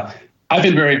I've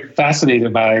been very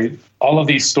fascinated by all of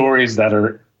these stories that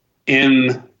are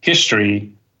in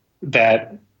history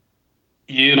that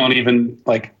you don't even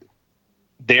like.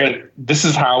 This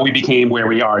is how we became where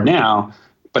we are now,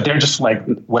 but they're just like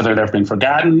whether they've been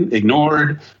forgotten,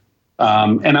 ignored,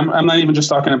 and I'm not even just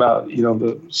talking about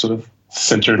the sort of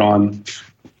centered on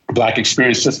Black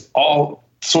experience, just all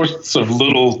sorts of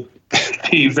little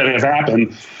things that have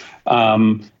happened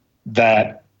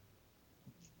that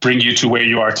bring you to where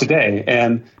you are today.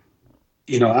 And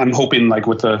I'm hoping, like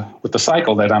with the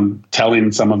cycle, that I'm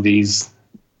telling some of these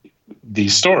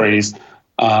stories,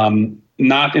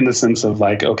 not in the sense of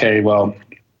like, okay, well,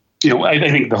 I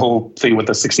think the whole thing with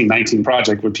the 1619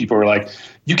 project, where people are like,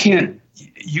 you can't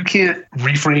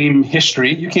reframe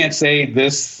history, you can't say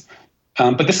this.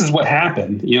 But this is what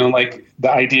happened, like the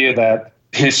idea that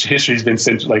history's been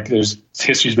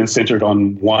centered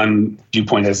on one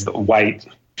viewpoint as the white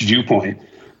viewpoint.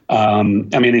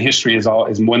 History is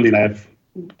one thing I've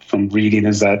from reading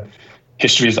is that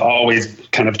history is always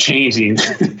kind of changing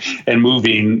and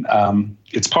moving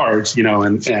its parts,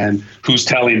 and who's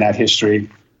telling that history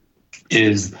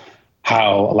is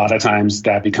how a lot of times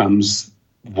that becomes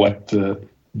what the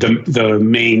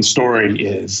main story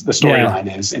is, the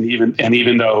storyline is. And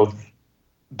even though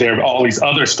there are all these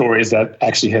other stories that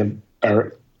actually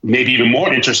are maybe even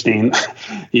more interesting,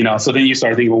 so then you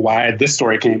start thinking, well, why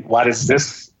does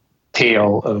this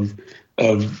tale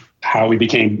of how we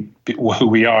became who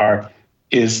we are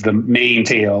is the main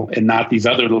tale, and not these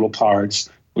other little parts,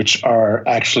 which are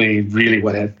actually really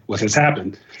what has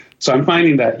happened. So I'm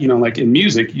finding that, like in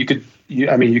music, you could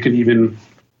even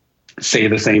say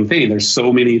the same thing. There's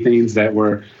so many things that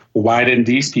were, why didn't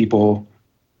these people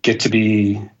get to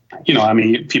be,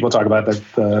 people talk about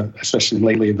especially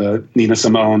lately, the Nina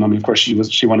Simone. Of course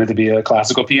she wanted to be a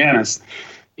classical pianist,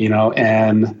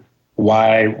 and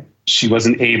why she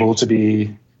wasn't able to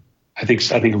be, I think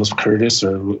it was Curtis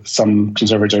or some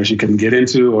conservatory she couldn't get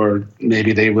into, or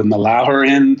maybe they wouldn't allow her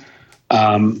in.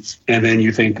 And then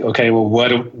you think, okay, well,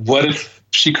 what if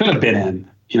she could have been in?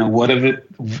 What if it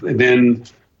then?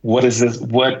 What is this?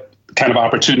 What kind of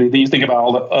opportunity? Then you think about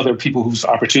all the other people whose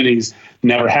opportunities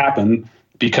never happened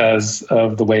because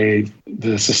of the way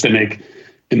the systemic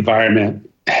environment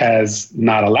has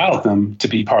not allowed them to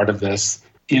be part of this.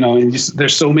 And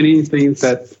there's so many things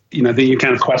that then you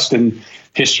kind of question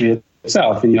history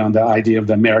itself, and the idea of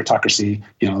the meritocracy.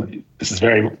 This is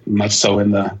very much so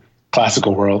in the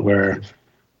classical world, where,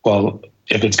 well,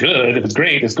 if it's good, if it's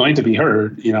great, it's going to be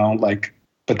heard.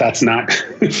 But that's not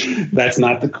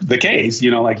the case.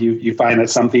 You find that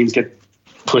some things get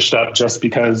pushed up just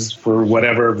because for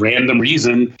whatever random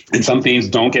reason, and some things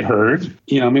don't get heard.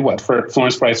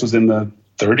 Florence Price was in the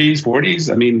 30s,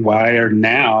 40s. Why are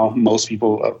now most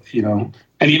people,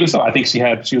 and even so, I think she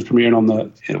was premiering on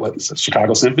the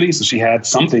Chicago Symphony, so she had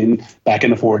something back in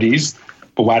the 40s.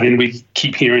 But why didn't we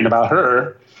keep hearing about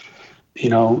her,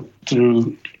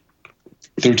 through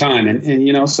time?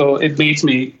 And so it makes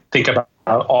me think about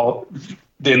all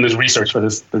in this research for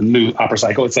the new opera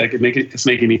cycle. It's like it's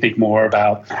making me think more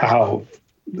about how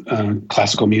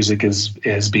classical music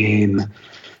is being,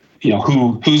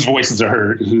 whose voices are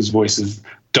heard and whose voices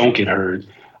don't get heard,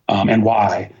 and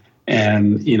why.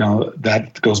 And,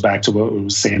 that goes back to what we were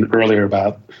saying earlier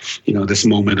about, this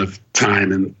moment of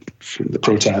time and the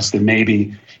protest,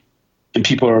 and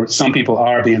some people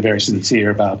are being very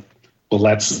sincere about, well,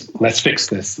 let's fix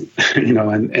this,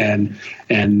 and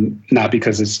not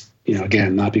because it's,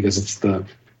 again, not because it's the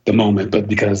moment, but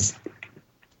because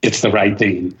it's the right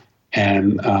thing.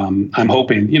 And I'm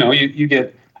hoping, you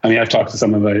get, I've talked to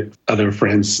some of my other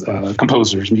friends,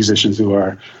 composers, musicians who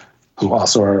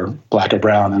also are Black or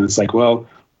brown. And it's like, well,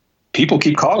 people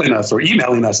keep calling us or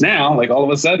emailing us now. Like all of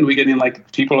a sudden we get in,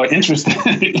 like, people are interested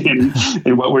in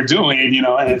what we're doing,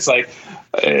 and it's like,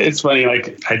 it's funny.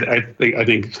 Like I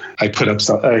think I put up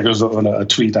it was on a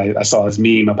tweet. I saw this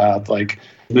meme about, like,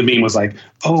 the meme was like,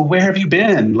 oh, where have you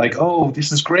been? Like, oh,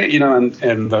 this is great. And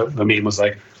the meme was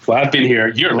like, well, I've been here.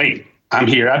 You're late. I'm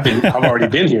here. I've already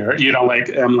been here.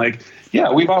 I'm like,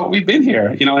 yeah, we've been here,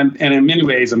 and in many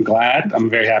ways, I'm glad. I'm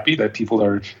very happy that people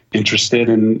are interested,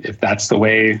 and if that's the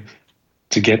way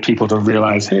to get people to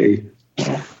realize, hey,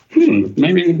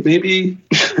 maybe, maybe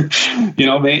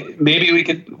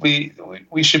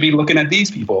we should be looking at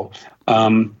these people.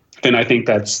 Then I think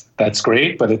that's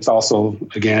great, but it's also,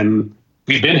 again,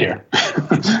 we've been here.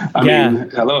 I mean,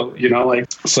 hello,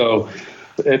 so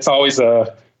it's always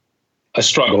a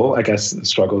struggle. I guess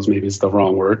struggles maybe is the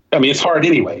wrong word. It's hard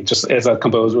anyway, just as a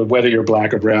composer, whether you're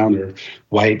Black or brown or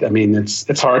white.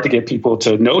 It's hard to get people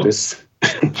to notice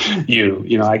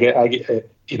I get,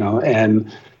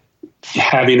 and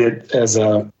having it as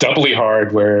a doubly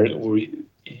hard where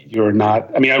you're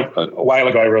not, a while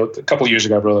ago, a couple of years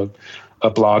ago, I wrote a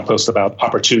blog post about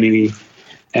opportunity,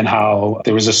 and how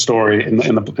there was a story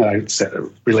I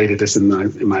related this in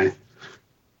my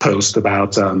post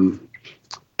about,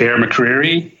 Bear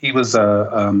McCreary. He was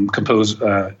a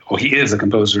composer. He is a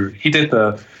composer. He did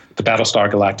the Battlestar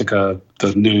Galactica,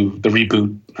 the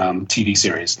reboot TV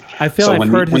series. I feel I've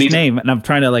heard his name, and I'm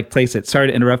trying to place it. Sorry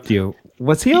to interrupt you.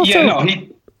 Was he also?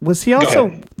 Was he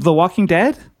also The Walking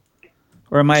Dead,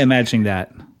 or am I imagining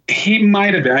that? He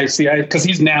might have been. Because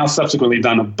he's now subsequently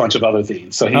done a bunch of other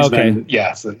things. So he's been.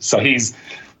 Yeah. So he's.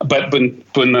 But when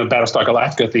the Battlestar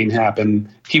Galactica thing happened,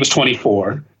 he was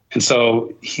 24. And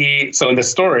so in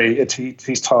this story,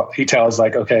 he tells,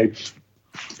 like, okay,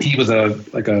 he was a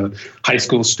high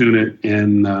school student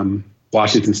in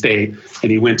Washington State,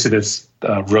 and he went to this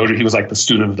Rotary. He was like the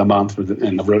student of the month,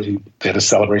 and they had a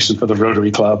celebration for the Rotary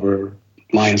Club or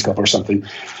Lions Club or something.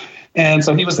 And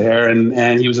so he was there,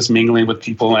 and he was just mingling with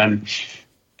people, and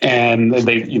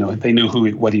they they knew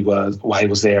what he was, why he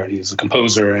was there, and he was a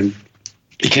composer, and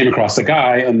he came across a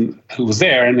guy who was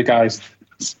there, and the guy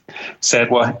said,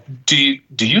 well, do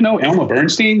you know Elmer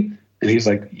Bernstein? And he's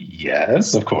like,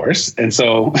 yes, of course. And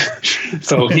so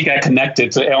he got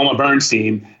connected to Elmer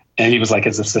Bernstein, and he was like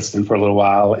his assistant for a little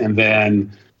while. And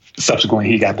then subsequently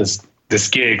he got this this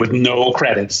gig with no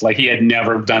credits. Like he had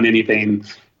never done anything,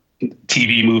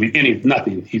 TV, movie,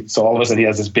 nothing. So all of a sudden he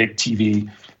has this big TV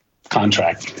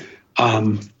contract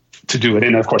to do it.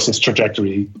 And of course his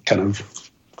trajectory kind of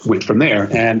went from there.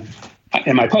 And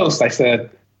in my post, I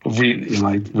said,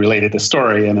 I related the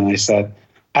story. And then I said,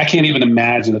 I can't even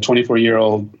imagine a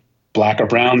 24-year-old black or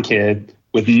brown kid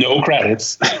with no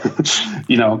credits,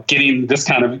 getting this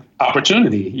kind of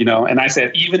opportunity, And I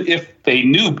said, even if they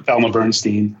knew Elmer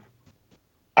Bernstein,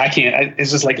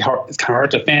 it's just like, it's kind of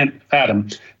hard to fathom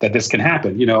that this can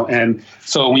happen, And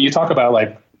so when you talk about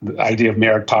like the idea of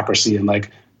meritocracy and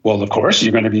like, well, of course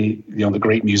you're going to be, the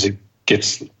great music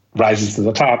rises to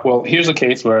the top. Well, here's a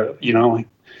case where, he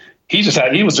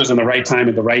was just in the right time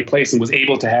at the right place and was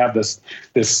able to have this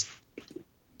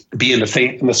be in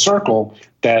the circle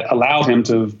that allowed him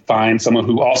to find someone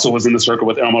who also was in the circle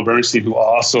with Elmer Bernstein, who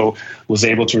also was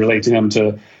able to relate to him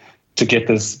to get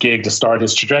this gig to start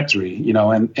his trajectory,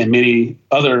 and many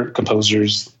other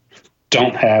composers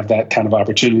don't have that kind of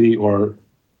opportunity, or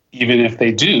even if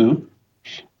they do,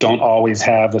 don't always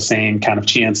have the same kind of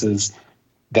chances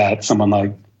that someone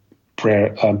like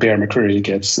Bear McCreary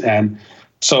gets. And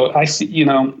so I see,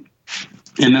 in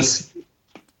this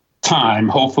time,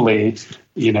 hopefully,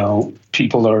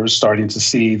 people are starting to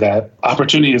see that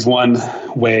opportunity is one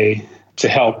way to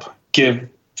help give.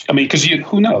 I mean, because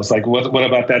who knows? Like, what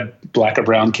about that black or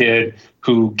brown kid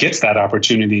who gets that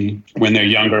opportunity when they're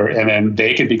younger, and then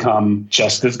they can become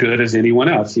just as good as anyone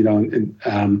else,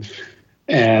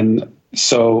 And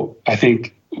so I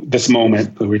think this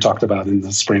moment that we talked about in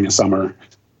the spring and summer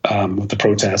with the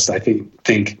protest, I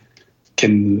think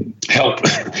can help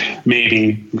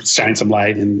maybe shine some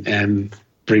light and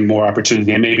bring more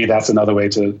opportunity. And maybe that's another way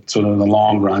to sort of in the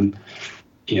long run,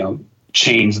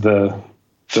 change the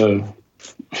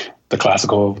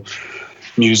classical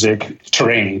music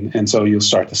terrain. And so you'll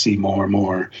start to see more and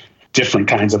more different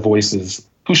kinds of voices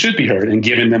who should be heard, and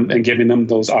giving them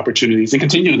those opportunities and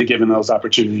continuing to give them those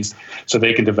opportunities so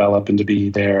they can develop into be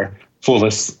their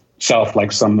fullest self,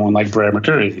 like someone like Bear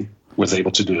McCreary was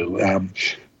able to do.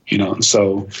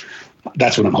 So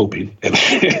that's what I'm hoping.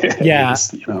 Yeah.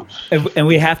 And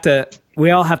we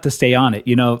all have to stay on it.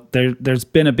 There's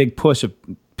been a big push of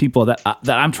people that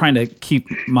I'm trying to keep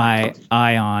my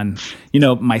eye on,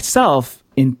 myself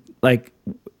in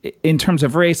terms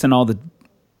of race and all the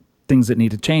things that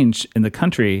need to change in the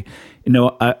country.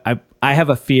 I have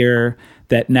a fear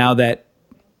that now that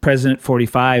President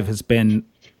 45 has been,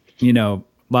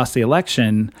 lost the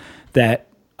election, that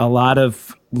a lot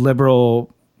of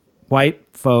liberal white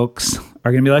folks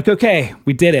are going to be like, okay,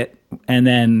 we did it. And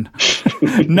then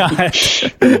not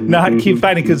keep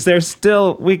fighting, because there's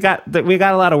still, we got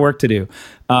a lot of work to do.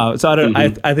 So I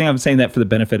think I'm saying that for the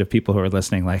benefit of people who are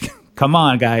listening, like, come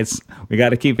on guys, we got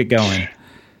to keep it going.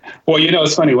 Well,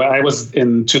 it's funny. When I was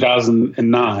in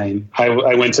 2009,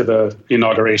 I went to the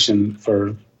inauguration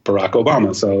for Barack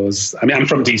Obama. So I'm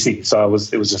from DC, so it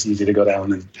was just easy to go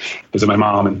down and visit my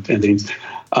mom and things.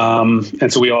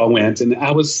 And so we all went, and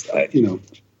I was, I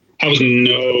was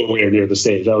nowhere near the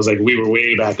stage. I was like, we were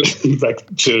way back at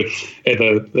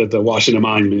the Washington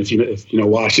Monument. If you know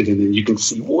Washington, then you can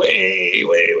see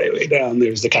way down.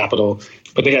 There's the Capitol,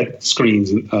 but they had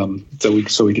screens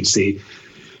so we could see.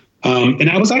 And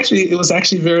it was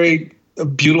actually very a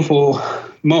beautiful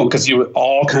moment, because you were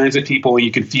all kinds of people.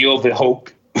 You could feel the hope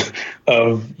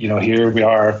of, here we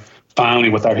are finally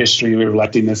with our history. We're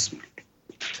electing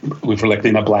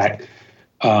a black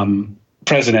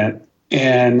president.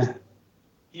 And,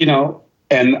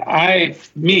 and I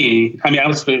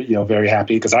was, very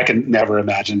happy, because I didn't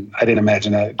imagine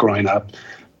that growing up,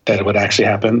 that it would actually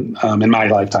happen in my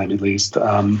lifetime, at least.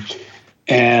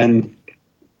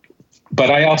 But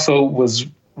I also was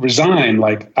resigned.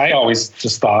 Like, I always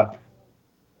just thought,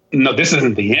 no, this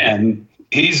isn't the end.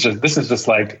 This is just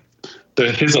like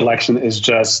his election is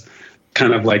just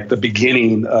kind of like the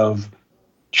beginning of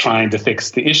trying to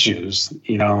fix the issues,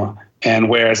 And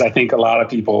whereas I think a lot of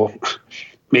people,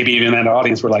 maybe even in the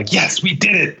audience, were like, yes, we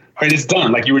did it. All right, it's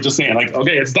done. Like you were just saying, like,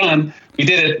 okay, it's done. We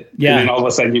did it. Yeah. And then all of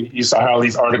a sudden you saw all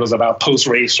these articles about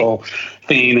post-racial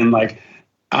thing, and like,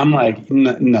 I'm like,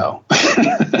 no, no,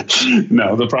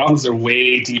 the problems are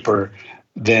way deeper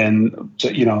than,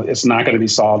 it's not going to be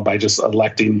solved by just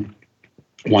electing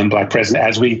one black president,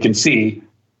 as we can see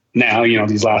now,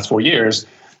 these last 4 years.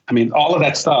 I mean, all of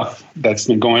that stuff that's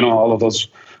been going on, all of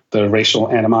the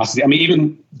racial animosity. I mean,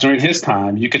 even during his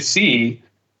time, you could see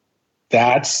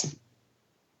that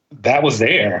was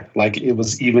there. Like, it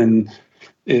was even,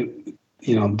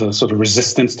 the sort of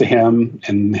resistance to him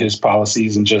and his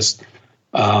policies, and just,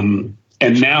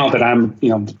 And now that I'm,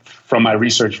 from my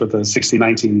research with the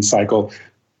 1619 cycle,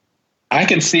 I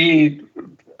can see,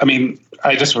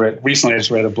 I just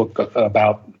read a book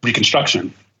about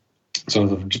Reconstruction. So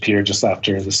it appeared just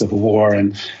after the Civil War.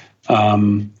 And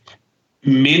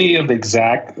many of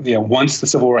the once the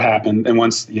Civil War happened and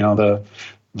once, the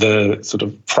sort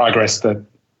of progress that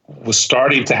was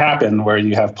starting to happen where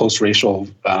you have biracial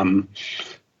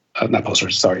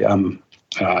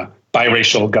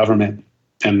government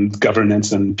and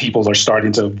governance and people are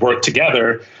starting to work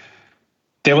together,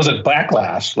 there was a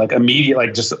backlash, like immediate,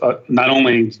 like just not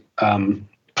only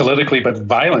politically, but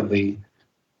violently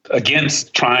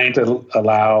against trying to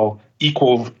allow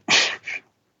equal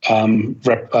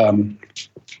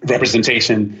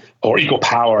representation or equal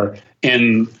power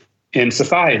in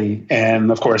society.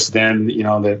 And of course, then,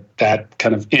 that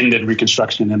kind of ended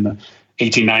Reconstruction in the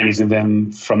 1890s. And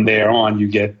then from there on, you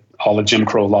get all the Jim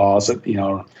Crow laws,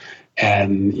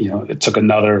 and it took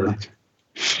another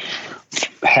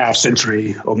half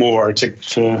century or more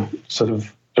to sort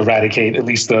of eradicate at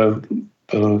least the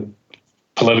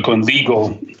political and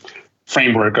legal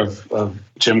framework of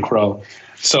Jim Crow.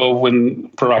 So when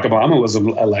Barack Obama was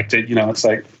elected, it's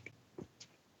like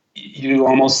you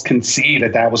almost can see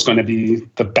that was going to be,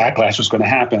 the backlash was going to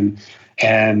happen.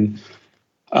 And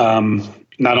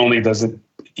not only does it,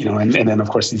 and then of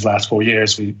course these last 4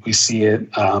 years we see it.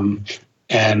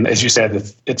 And as you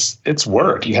said, it's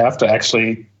work. You have to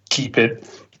actually keep the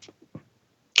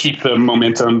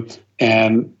momentum.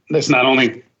 And it's not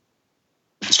only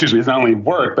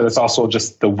work, but it's also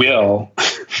just the will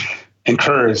and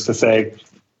courage to say,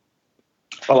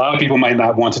 a lot of people might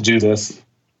not want to do this,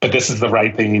 but this is the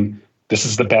right thing. This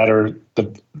is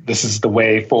this is the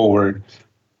way forward.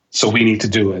 So we need to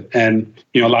do it. And,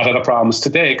 a lot of the problems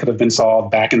today could have been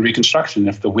solved back in Reconstruction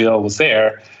if the will was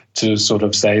there to sort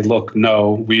of say, look,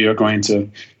 no, we are going to,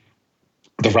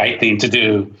 the right thing to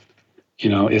do,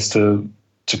 is to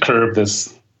curb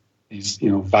these,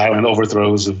 violent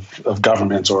overthrows of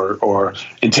governments or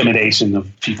intimidation of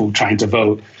people trying to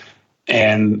vote.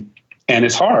 And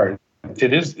it's hard.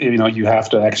 It is, you have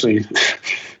to actually,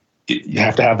 you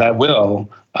have to have that will.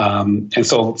 And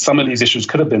so some of these issues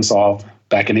could have been solved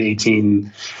back in the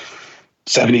 1870s,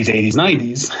 80s,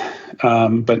 90s,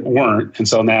 but weren't. And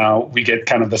so now we get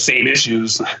kind of the same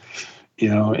issues,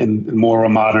 in more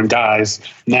modern guise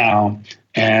now.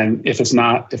 And if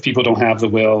people don't have the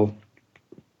will,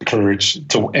 courage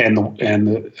and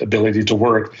the ability to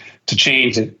work to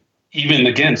change it, even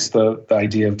against the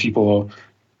idea of people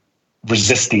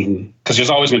resisting, because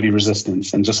there's always going to be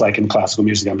resistance. And just like in classical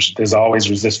music, there's always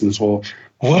resistance. Well,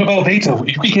 what about Beethoven?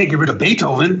 We can't get rid of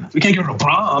Beethoven. We can't get rid of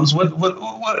Brahms. What,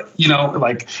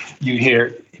 like you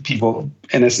hear people,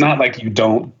 and it's not like you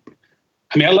don't.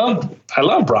 I love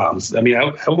Brahms. I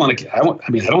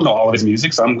don't know all of his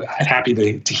music, so I'm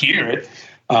happy to hear it.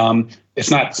 It's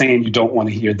not saying you don't want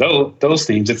to hear those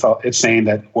themes. It's saying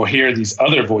that we'll hear these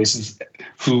other voices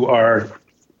who are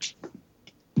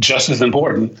just as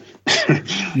important.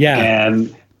 Yeah.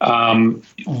 And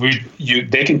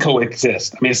they can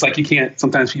coexist. It's like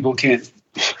sometimes people can't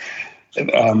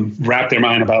wrap their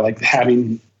mind about like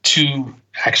having two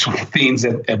actual themes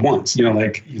at once. You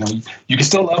can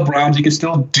still love Brahms, you can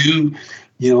still do,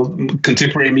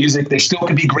 contemporary music. They still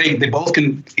can be great. They both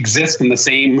can exist in the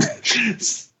same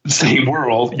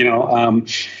world.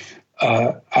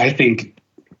 I think,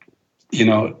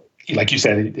 like you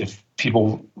said, if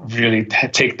people really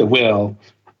take the will,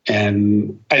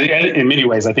 and in many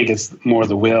ways, I think it's more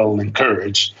the will and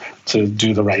courage to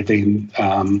do the right thing,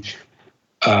 and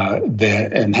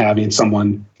having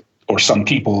someone or some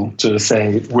people to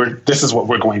say, this is what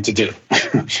we're going to do.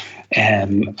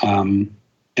 And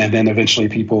then eventually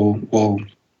people will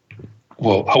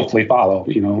hopefully follow,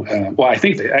 I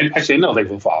think I know they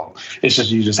will follow. It's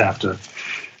just, you just have to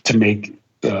make,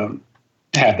 have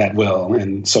that will.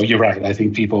 And so you're right. I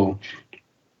think people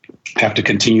have to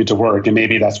continue to work, and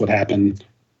maybe that's what happened.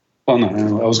 Well,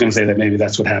 no, I was going to say that maybe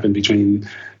that's what happened between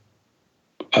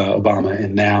Obama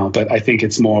and now, but I think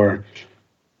it's more,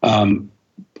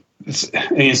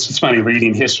 it's funny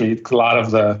reading history. A lot of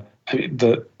the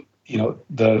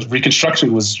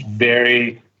Reconstruction was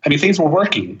very, things were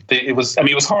working. It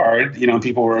was hard,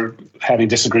 people were having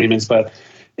disagreements, but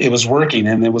it was working.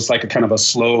 And it was like a kind of a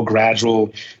slow,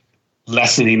 gradual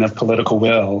lessening of political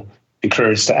will and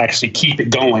courage to actually keep it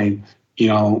going,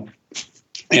 and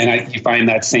you find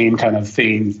that same kind of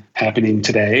thing happening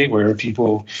today where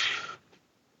people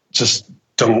just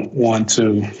don't want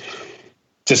to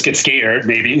just get scared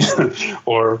maybe,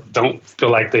 or don't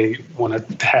feel like they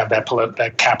want to have that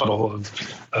capital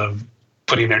of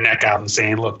putting their neck out and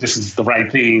saying, look, this is the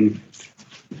right thing.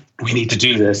 we need to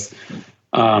do this.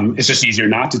 It's just easier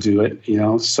not to do it,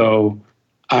 So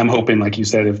I'm hoping, like you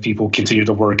said, if people continue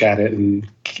to work at it and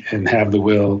have the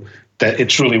will, that it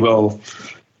truly will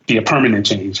be a permanent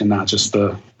change and not just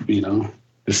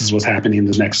this is what's happening in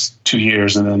the next 2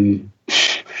 years and then,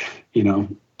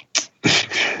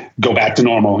 go back to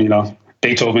normal,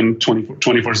 Beethoven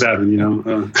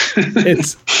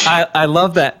 24/7, I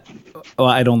love that. Well,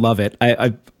 I don't love it.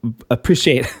 I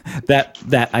appreciate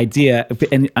that idea,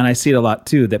 and I see it a lot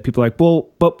too. That people are like, well,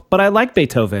 but I like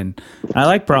Beethoven, I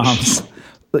like Brahms.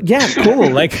 Yeah,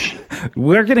 cool. Like,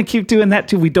 we're gonna keep doing that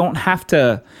too. We don't have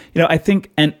to, I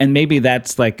think, and maybe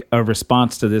that's like a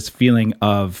response to this feeling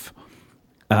of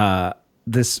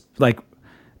this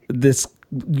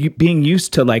being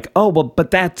used to like, oh well,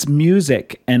 but that's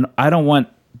music, and I don't want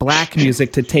black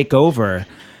music to take over.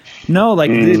 No, like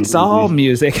it's all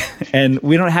music, and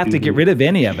we don't have to get rid of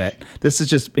any of it. This is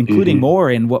just including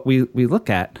more in what we look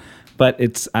at. But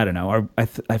it's, I don't know. I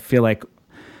feel like,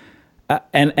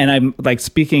 and I'm like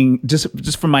speaking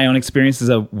just from my own experience as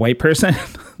a white person.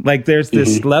 Like there's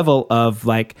this level of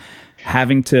like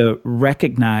having to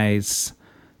recognize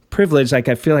privilege. Like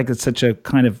I feel like it's such a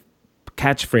kind of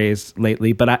catchphrase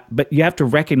lately. But you have to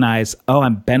recognize, oh,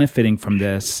 I'm benefiting from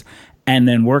this. And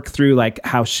then work through like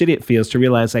how shitty it feels to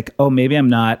realize like, oh, maybe I'm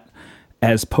not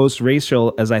as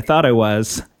post-racial as I thought I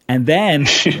was. And then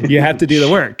you have to do the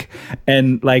work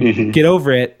and like get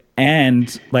over it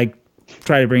and like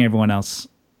try to bring everyone else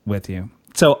with you.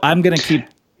 So I'm going to keep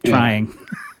trying.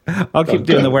 I'll keep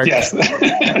doing the work. Yes,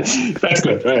 that's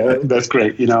good. That's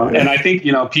great. And I think,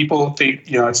 people think,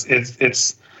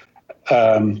 it's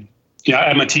I'm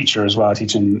a teacher as well. I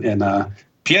teach in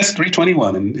PS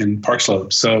 321 in Park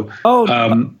Slope. So,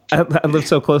 I live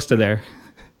so close to there.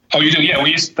 Oh, you do? Yeah,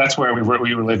 that's where we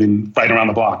were living, right around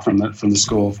the block from the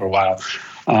school for a while,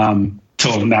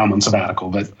 till now I'm on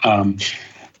sabbatical. But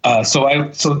so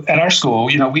at our school,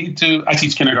 I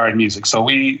teach kindergarten music. So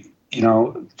the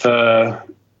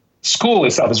school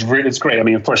itself it's great. I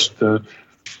mean, of course, the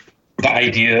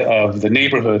idea of the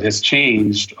neighborhood has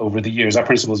changed over the years. Our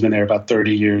principal has been there about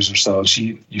 30 years or so.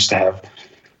 She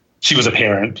was a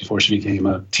parent before she became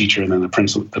a teacher and then the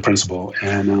principal.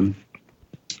 And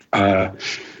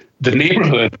the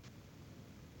neighborhood,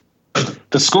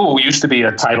 the school used to be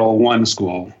a Title I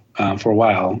school for a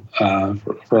while,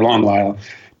 for a long while.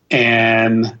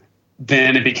 And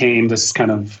then it became this kind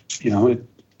of,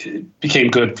 it became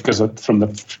good from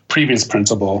the previous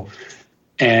principal.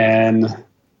 And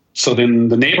so then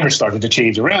the neighborhood started to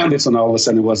change around it. So all of a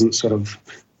sudden it wasn't sort of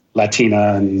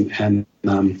Latina and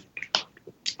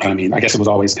I mean, I guess it was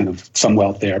always kind of some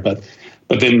wealth there, but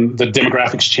then the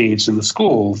demographics changed in the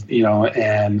school,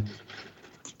 and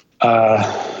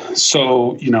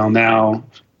so now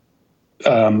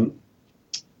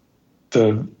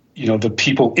the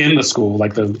people in the school,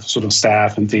 like the sort of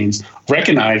staff and things,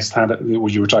 recognized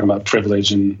what you were talking about,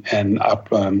 privilege and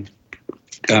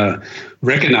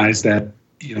recognize that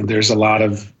there's a lot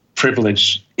of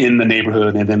privilege in the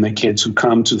neighborhood, and then the kids who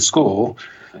come to the school,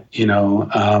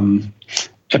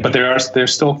 but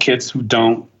there's still kids who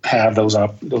don't have those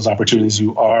opportunities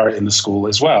who are in the school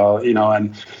as well,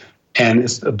 and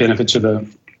it's a benefit to the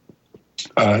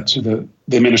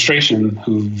administration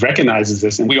who recognizes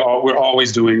this, and we're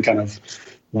always doing kind of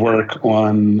work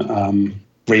on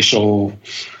racial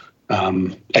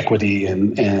equity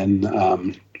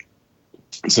and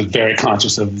so very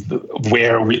conscious of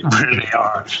where they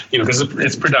are, because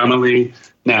it's predominantly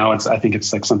now I think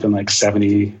it's like something like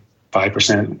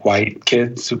 75% white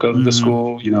kids who go to the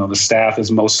school. The staff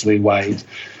is mostly white.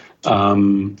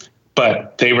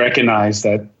 But they recognize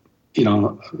that,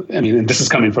 and this is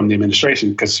coming from the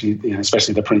administration because,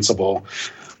 especially the principal,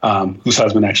 whose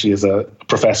husband actually is a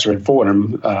professor at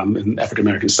Fordham in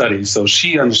African-American studies. So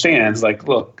she understands, like,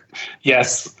 look,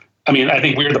 yes, I mean, I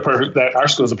think our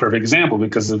school is a perfect example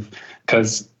because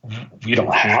we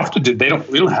don't have to do,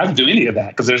 we don't have to do any of that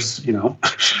because there's,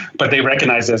 but they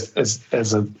recognize as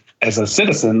a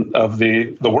citizen of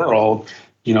the world,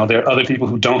 there are other people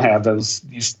who don't have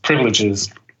these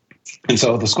privileges. And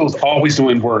so the school's always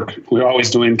doing work. We're always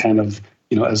doing kind of,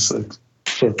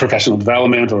 for professional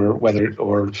development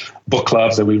or book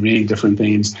clubs that we read different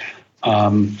things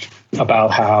about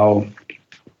how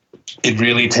it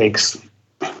really takes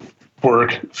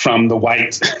work from the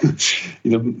white,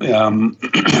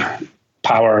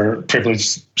 power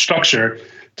privilege structure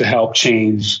to help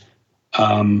change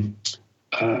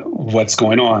what's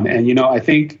going on. And, I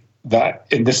think that,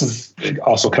 and this is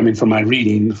also coming from my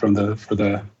reading for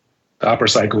the opera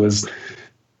cycle, is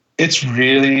it's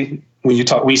really, when you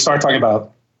start talking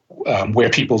about where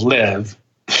people live,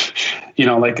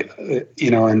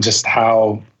 and just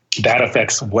how that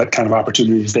affects what kind of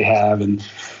opportunities they have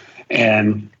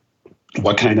and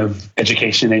what kind of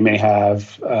education they may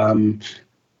have.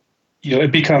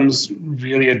 It becomes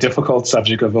really a difficult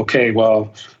subject of, okay,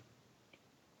 well,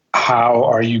 how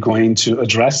are you going to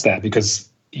address that? Because,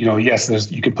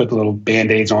 yes, you can put little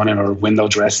Band-Aids on it or window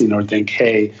dressing or think,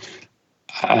 hey,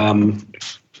 I'm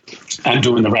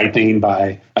doing the right thing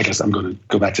by, I guess I'm going to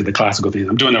go back to the classical thing.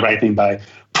 I'm doing the right thing by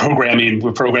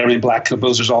we're programming Black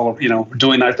composers all, we're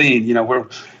doing our thing. We're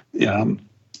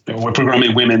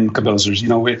programming women composers,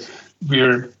 we're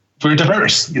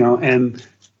diverse, and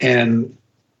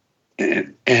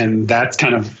that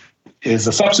kind of is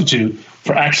a substitute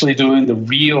for actually doing the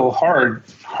real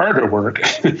harder work,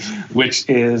 which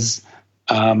is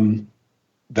the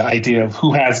idea of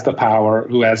who has the power,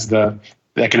 who has the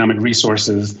economic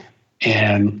resources,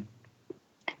 and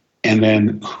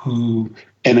then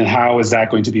how is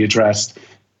that going to be addressed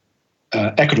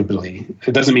equitably?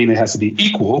 It doesn't mean it has to be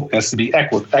equal; it has to be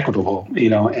equitable.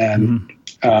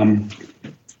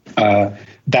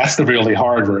 That's the really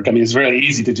hard work. I mean, it's very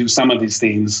easy to do some of these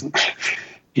things,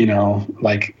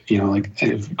 like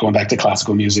going back to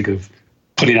classical music of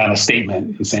putting out a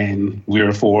statement and saying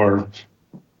we're for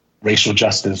racial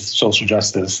justice, social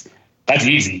justice. That's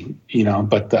easy,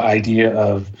 but the idea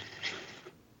of,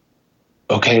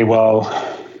 okay, well,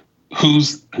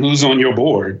 who's on your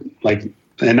board? Like,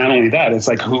 and not only that, it's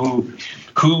like, who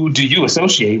do you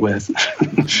associate with?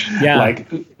 Yeah.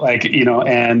 And where do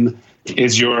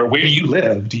you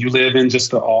live? Do you live in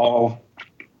just the all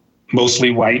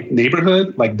mostly white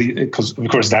neighborhood? Because of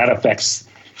course that affects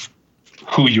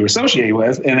who you associate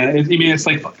with. And it's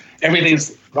like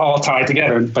everything's all tied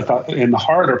together. But the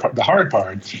hard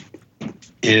part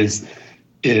is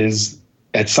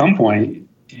at some point,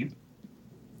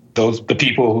 the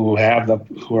people who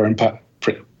are in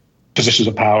positions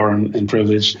of power and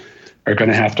privilege are going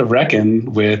to have to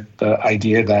reckon with the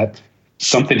idea that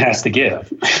something has to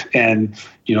give. And,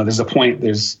 there's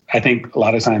I think a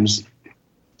lot of times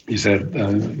you said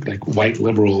like white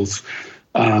liberals,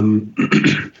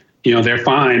 they're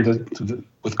fine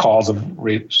with calls of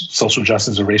social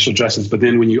justice or racial justice. But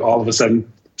then when you all of a sudden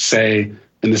say,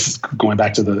 and this is going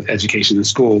back to the education in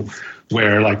school,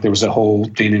 where like there was a whole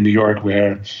thing in New York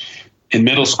where in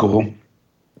middle school,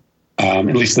 at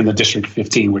least in the District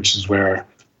 15, which is where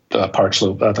the Park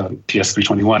Slope, the PS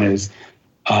 321 is,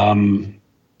 I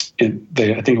think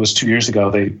it was 2 years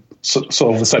ago, they so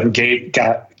all of a sudden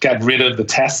got rid of the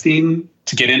testing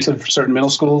to get into certain middle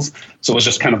schools. So it was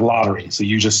just kind of lottery. So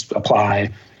you just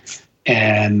apply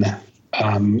and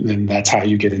that's how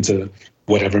you get into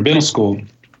whatever middle school.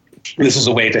 This is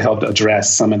a way to help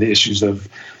address some of the issues of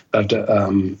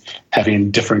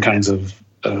having different kinds of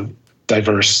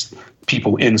diverse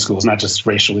people in schools, not just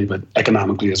racially, but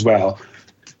economically as well.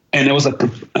 And it was like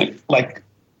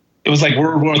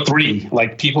World War III.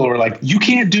 Like people were like, you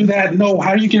can't do that. No,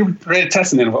 how do you get rid of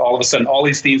testing? And all of a sudden, all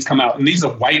these things come out, and these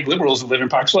are white liberals who live in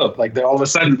Park Slope. Like all of a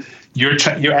sudden, you're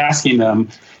asking them,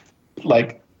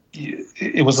 like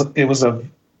it was a.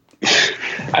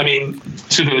 I mean,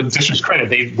 to the district's credit,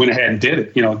 they went ahead and did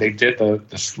it. They did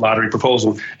this lottery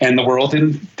proposal, and the world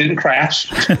didn't crash.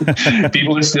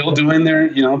 People are still doing their.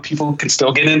 People can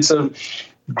still get into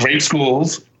great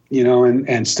schools.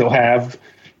 And still have.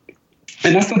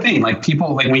 And that's the thing, like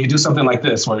people, like when you do something like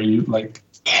this, where you like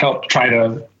help try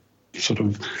to sort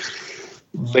of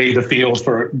lay the field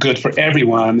for good for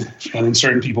everyone. And then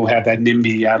certain people have that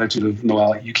NIMBY attitude of, no,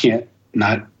 well, you can't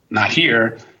not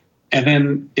here. And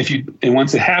then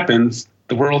once it happens,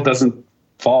 the world doesn't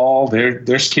fall. Their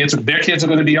kids are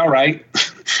going to be all right.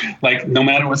 Like no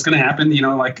matter what's going to happen,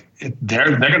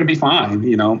 they're going to be fine,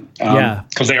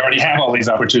 because they already have all these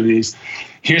opportunities.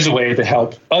 Here's a way to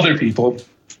help other people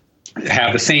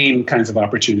have the same kinds of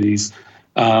opportunities.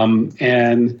 It's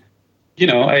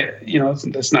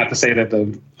not to say that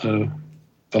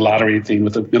the lottery thing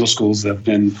with the middle schools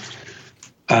haven't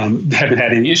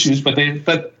had any issues, but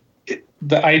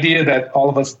the idea that all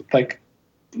of us, like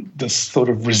this sort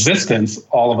of resistance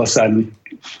all of a sudden,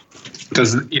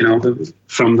 because,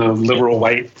 from the liberal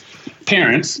white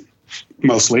parents,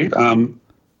 mostly,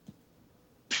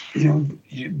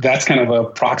 that's kind of a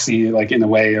proxy, like in a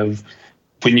way of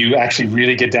when you actually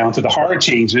really get down to the hard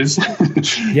changes, and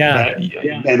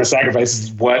the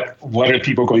sacrifices, what are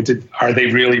people are they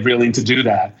really willing to do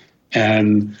that?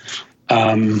 And,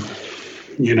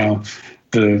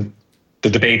 the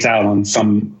debate's out on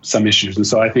some issues. And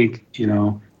so I think,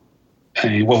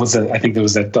 what was it? I think there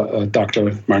was that Dr.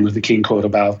 Martin Luther King quote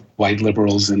about white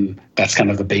liberals, and that's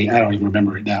kind of the bait. I don't even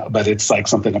remember it now, but it's like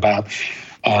something about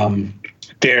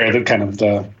they're the kind of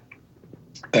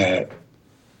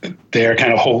they're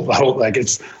kind of whole like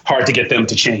it's hard to get them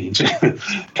to change.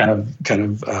 kind of.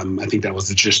 I think that was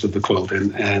the gist of the quote,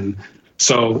 and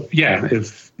so yeah,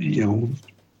 if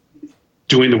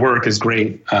doing the work is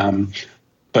great,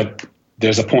 but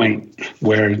there's a point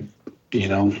where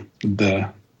the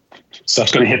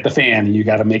stuff's going to hit the fan, and you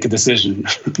got to make a decision.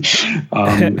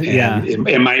 Yeah,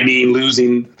 it might mean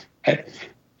losing.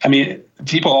 I mean,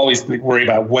 people always worry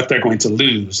about what they're going to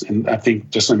lose. And I think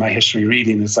just in my history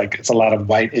reading, it's a lot of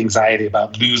white anxiety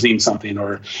about losing something,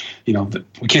 or,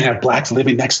 we can't have blacks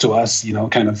living next to us,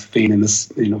 kind of thing in this,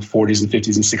 40s and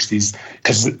 50s and 60s.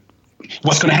 Because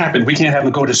what's going to happen? We can't have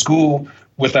them go to school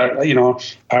with our,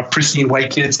 our pristine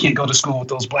white kids can't go to school with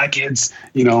those black kids,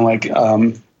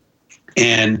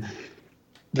 and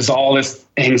there's all this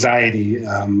anxiety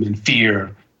and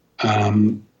fear.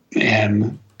 And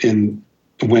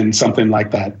when something like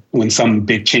that, when some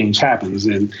big change happens,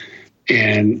 and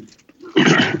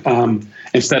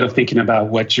instead of thinking about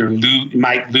what you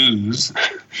might lose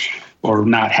or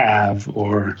not have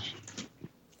or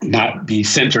not be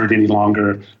centered any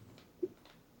longer,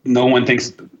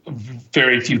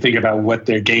 very few think about what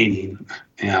they're gaining,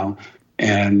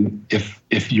 and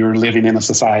if you're living in a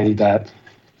society that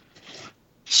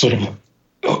sort of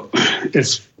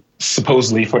is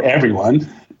supposedly for everyone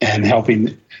and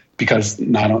helping, because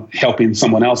not helping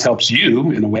someone else helps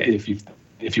you in a way,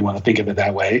 if you want to think of it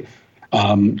that way,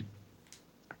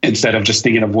 instead of just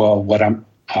thinking of, well, what I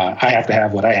have to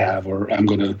have what I have, or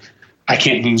I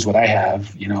can't lose what I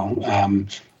have,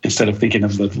 instead of thinking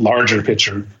of the larger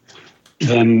picture,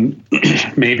 then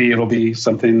maybe it'll be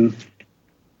something,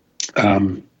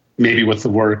 maybe with the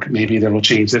work, maybe that will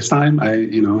change this time.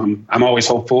 I'm always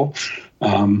hopeful,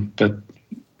 but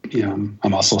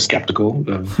I'm also skeptical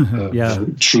of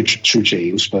true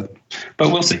change, but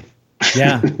we'll see.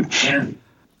 Yeah.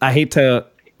 I hate to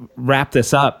wrap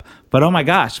this up, but oh my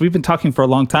gosh, we've been talking for a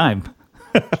long time.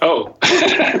 Oh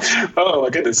my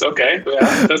goodness. Okay.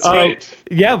 Yeah, that's great.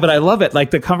 Yeah, but I love it.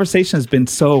 Like, the conversation has been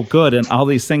so good, and all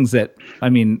these things that,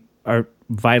 are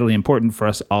vitally important for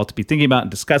us all to be thinking about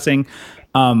and discussing.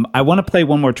 I want to play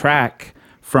one more track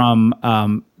from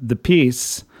the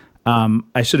piece.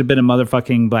 I should have been a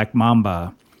motherfucking Black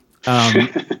Mamba.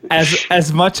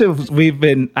 As much as we've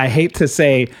been, I hate to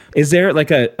say, is there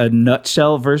like a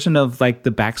nutshell version of like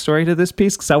the backstory to this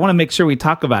piece? Because I want to make sure we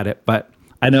talk about it, but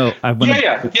I know I want to.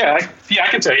 I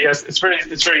can tell you. Yes, it's very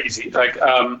easy. Like,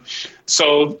 the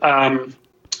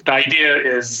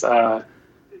idea is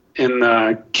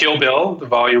in Kill Bill,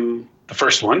 the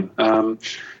first one.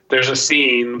 There's a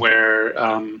scene where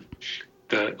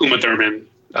the Uma Thurman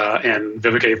and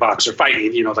Vivica A. Fox are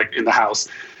fighting, like in the house,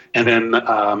 and then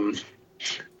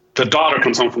the daughter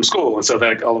comes home from school, and so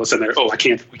that all of a sudden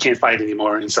we can't fight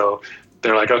anymore, and so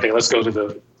they're like, okay, let's go to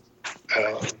the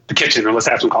kitchen and let's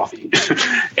have some coffee.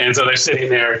 And so they're sitting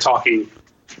there talking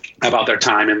about their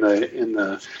time in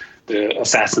the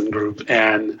assassin group,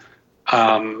 and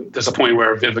there's a point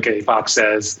where Vivica A. Fox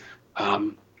says,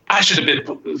 I should have been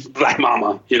Black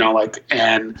Mama,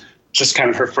 and just kind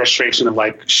of her frustration of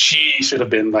like, she should have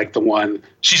been like the one,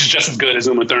 she's just as good as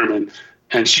Uma Thurman,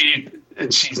 and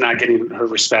she's not getting her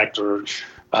respect, or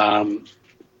the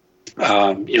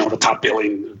top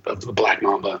billing of the Black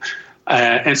Mamba.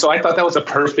 And so I thought that was a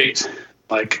perfect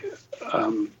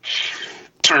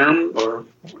term or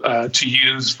to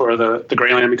use for the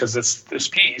Greyland, because this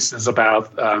piece is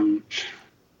about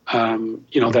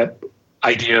that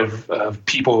idea of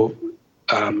people,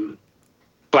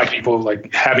 Black people,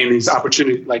 like having these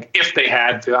opportunities, like if they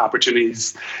had the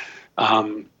opportunities,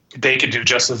 they could do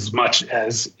just as much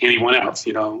as anyone else,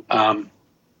 and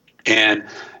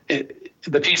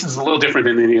the piece is a little different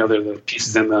than any other the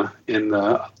pieces in the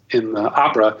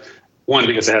opera. One,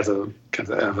 because it has a kind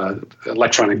of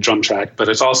electronic drum track, but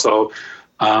it's also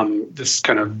this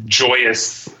kind of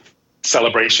joyous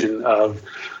celebration of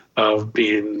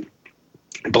being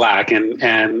Black,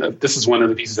 and this is one of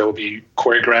the pieces that will be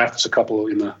choreographed. There's a couple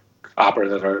in the opera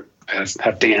that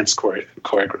have dance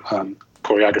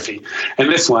choreography, and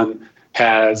this one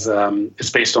has it's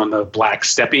based on the Black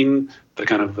stepping, the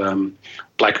kind of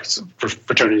Black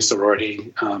fraternity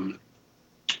sorority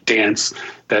dance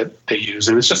that they use,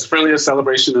 and it's just really a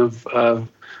celebration of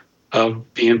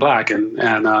being Black,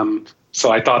 and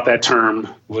so I thought that term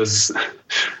was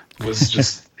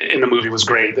just in the movie was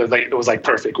great. It was like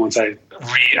perfect. Once I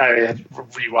had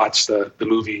rewatched the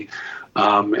movie,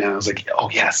 and I was like,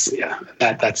 oh yes, yeah,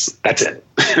 that's it.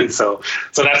 And so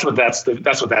that's what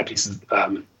that piece is,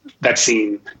 that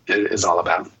scene is all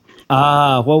about.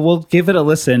 Well, we'll give it a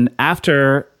listen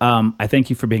after. I thank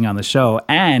you for being on the show,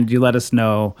 and you let us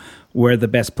know where the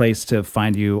best place to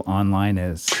find you online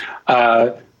is.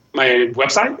 My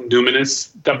website,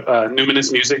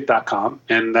 numinusmusic.com,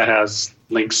 and that has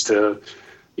links to,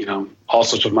 all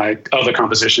sorts of my other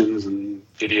compositions and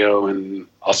video and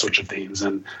all sorts of things.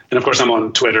 And of course, I'm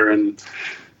on Twitter and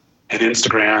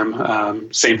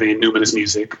Instagram, same thing, Numinous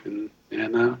Music, and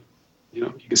you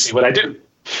can see what I do.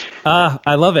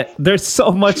 I love it. There's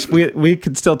so much we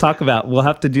could still talk about. We'll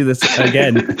have to do this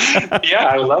again. Yeah,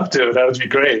 I would love to. That would be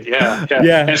great. Yeah.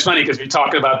 And it's funny because we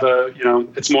talk about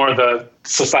it's more the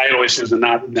societal issues and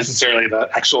not necessarily the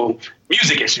actual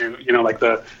music issue, like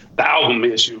the album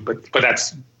issue. But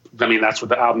that's what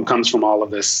the album comes from, all of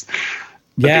this,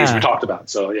 the things we talked about.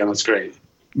 So yeah, that's great.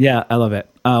 Yeah, I love it.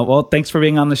 Well, thanks for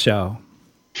being on the show.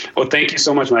 Well, thank you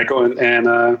so much, Michael.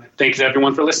 And thanks to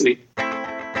everyone for listening.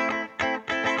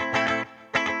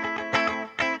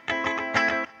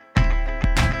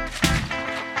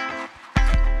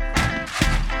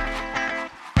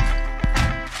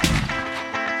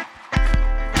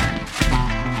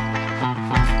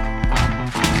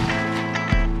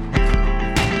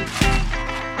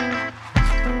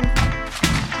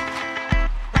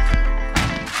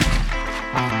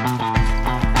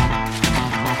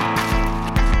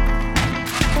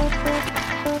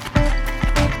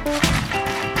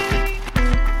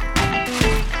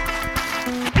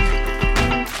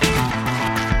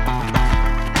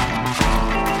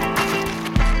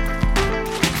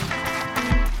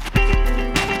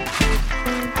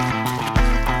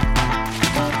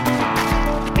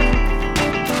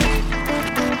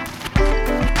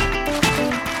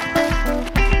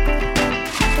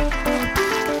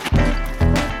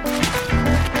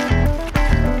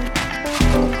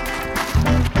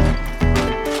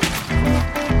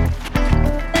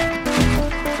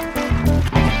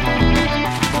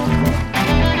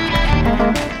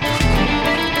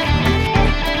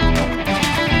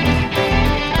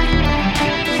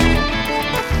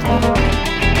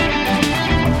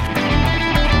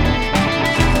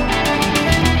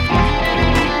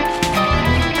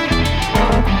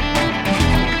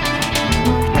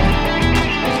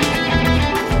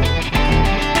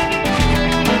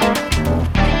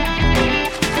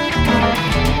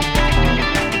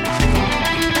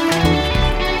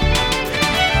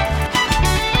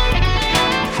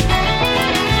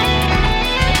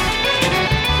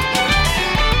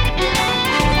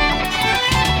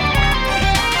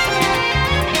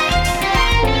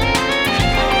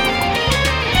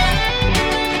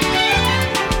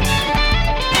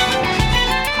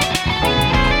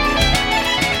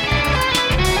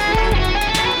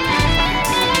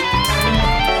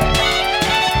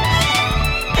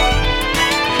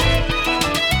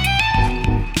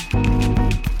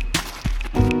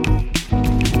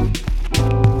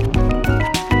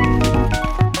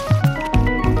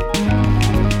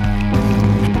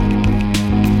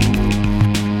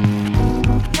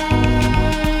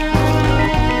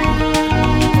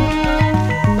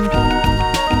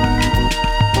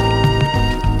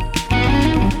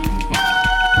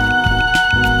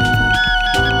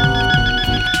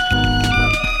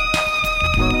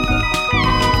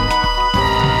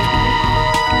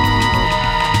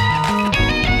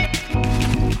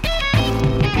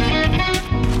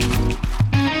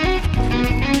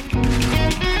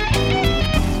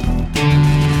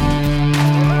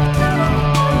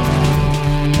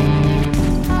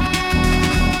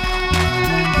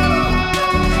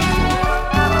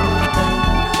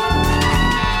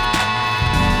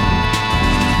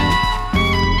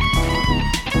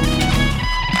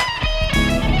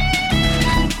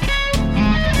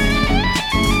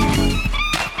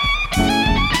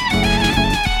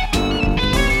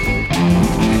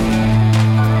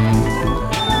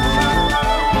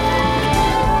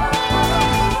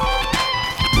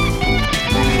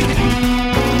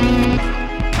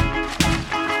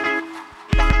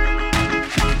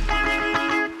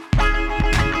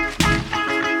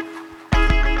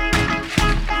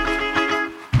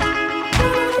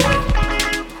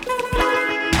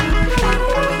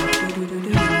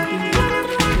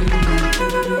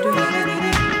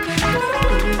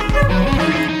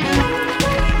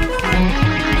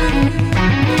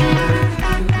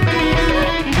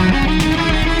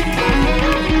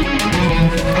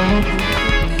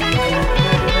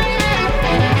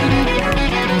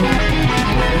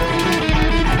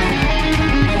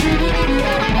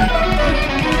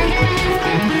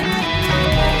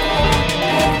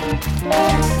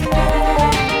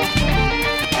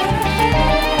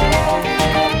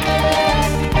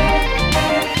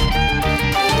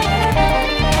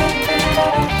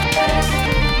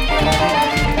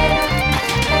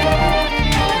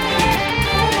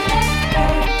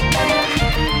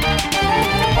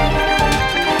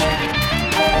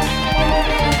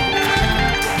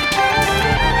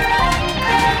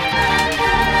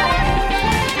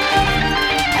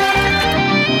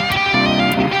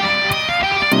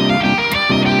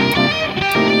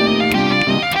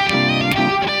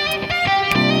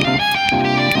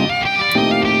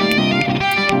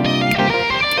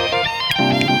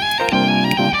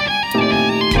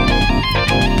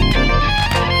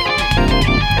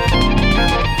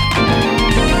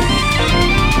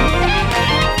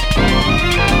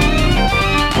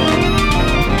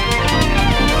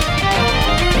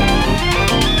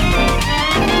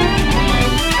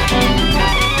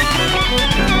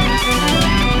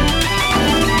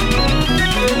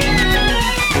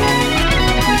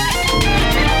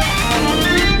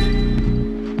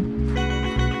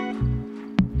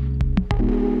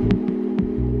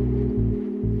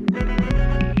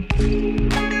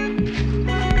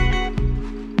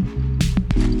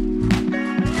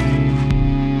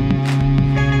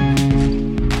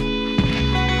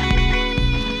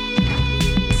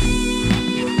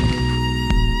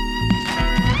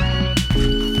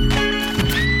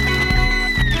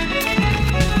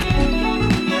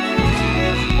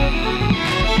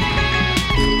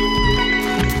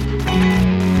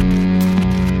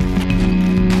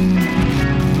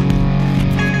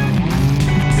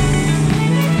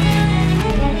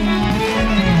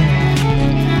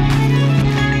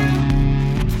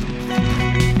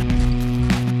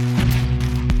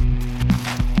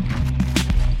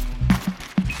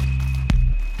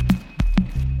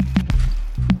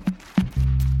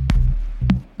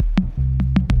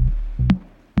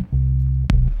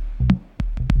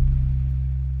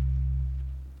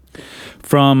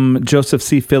 From Joseph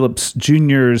C. Phillips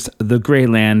Jr.'s The Gray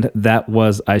Land, that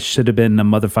was I Should Have Been a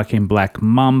Motherfucking Black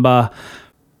Mamba.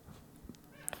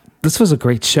 This was a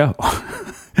great show.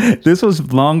 This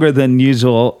was longer than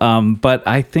usual, but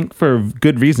I think for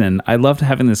good reason. I loved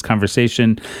having this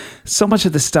conversation. So much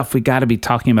of this stuff we got to be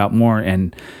talking about more,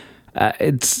 and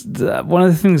it's one of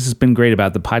the things that's been great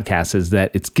about the podcast is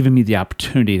that it's given me the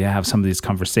opportunity to have some of these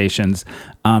conversations,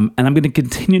 and I'm going to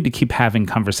continue to keep having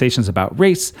conversations about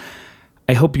race.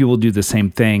 I hope you will do the same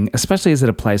thing, especially as it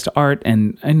applies to art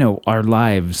and I know our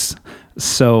lives.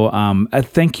 So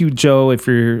thank you, Joe, if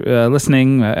you're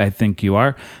listening. I think you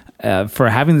are. For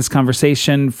having this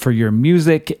conversation, for your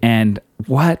music, and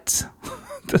what?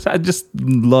 I just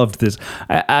loved this.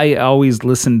 I always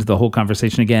listen to the whole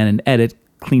conversation again and edit,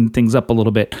 clean things up a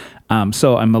little bit.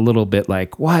 So I'm a little bit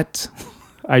like, what?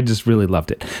 I just really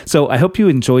loved it. So I hope you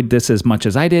enjoyed this as much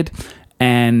as I did.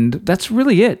 And that's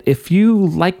really it. If you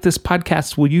like this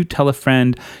podcast, will you tell a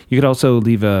friend? You could also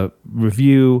leave a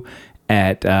review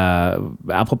at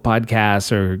Apple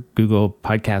Podcasts or Google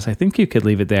Podcasts. I think you could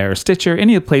leave it there, or Stitcher,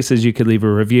 any of the places you could leave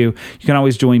a review. You can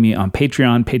always join me on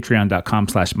Patreon,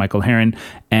 patreon.com/Michael Herron.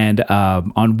 And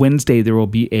on Wednesday, there will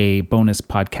be a bonus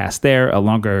podcast there, a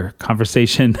longer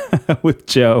conversation with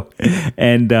Joe.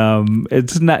 And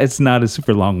it's not a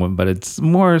super long one, but it's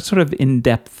more sort of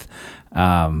in-depth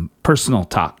personal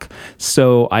talk.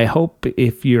 So I hope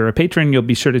if you're a patron, you'll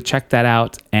be sure to check that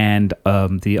out, and all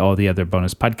the other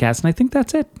bonus podcasts. And I think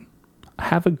that's it.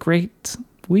 Have a great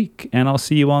week, and I'll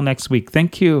see you all next week.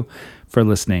 Thank you for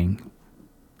listening.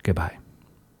 Goodbye.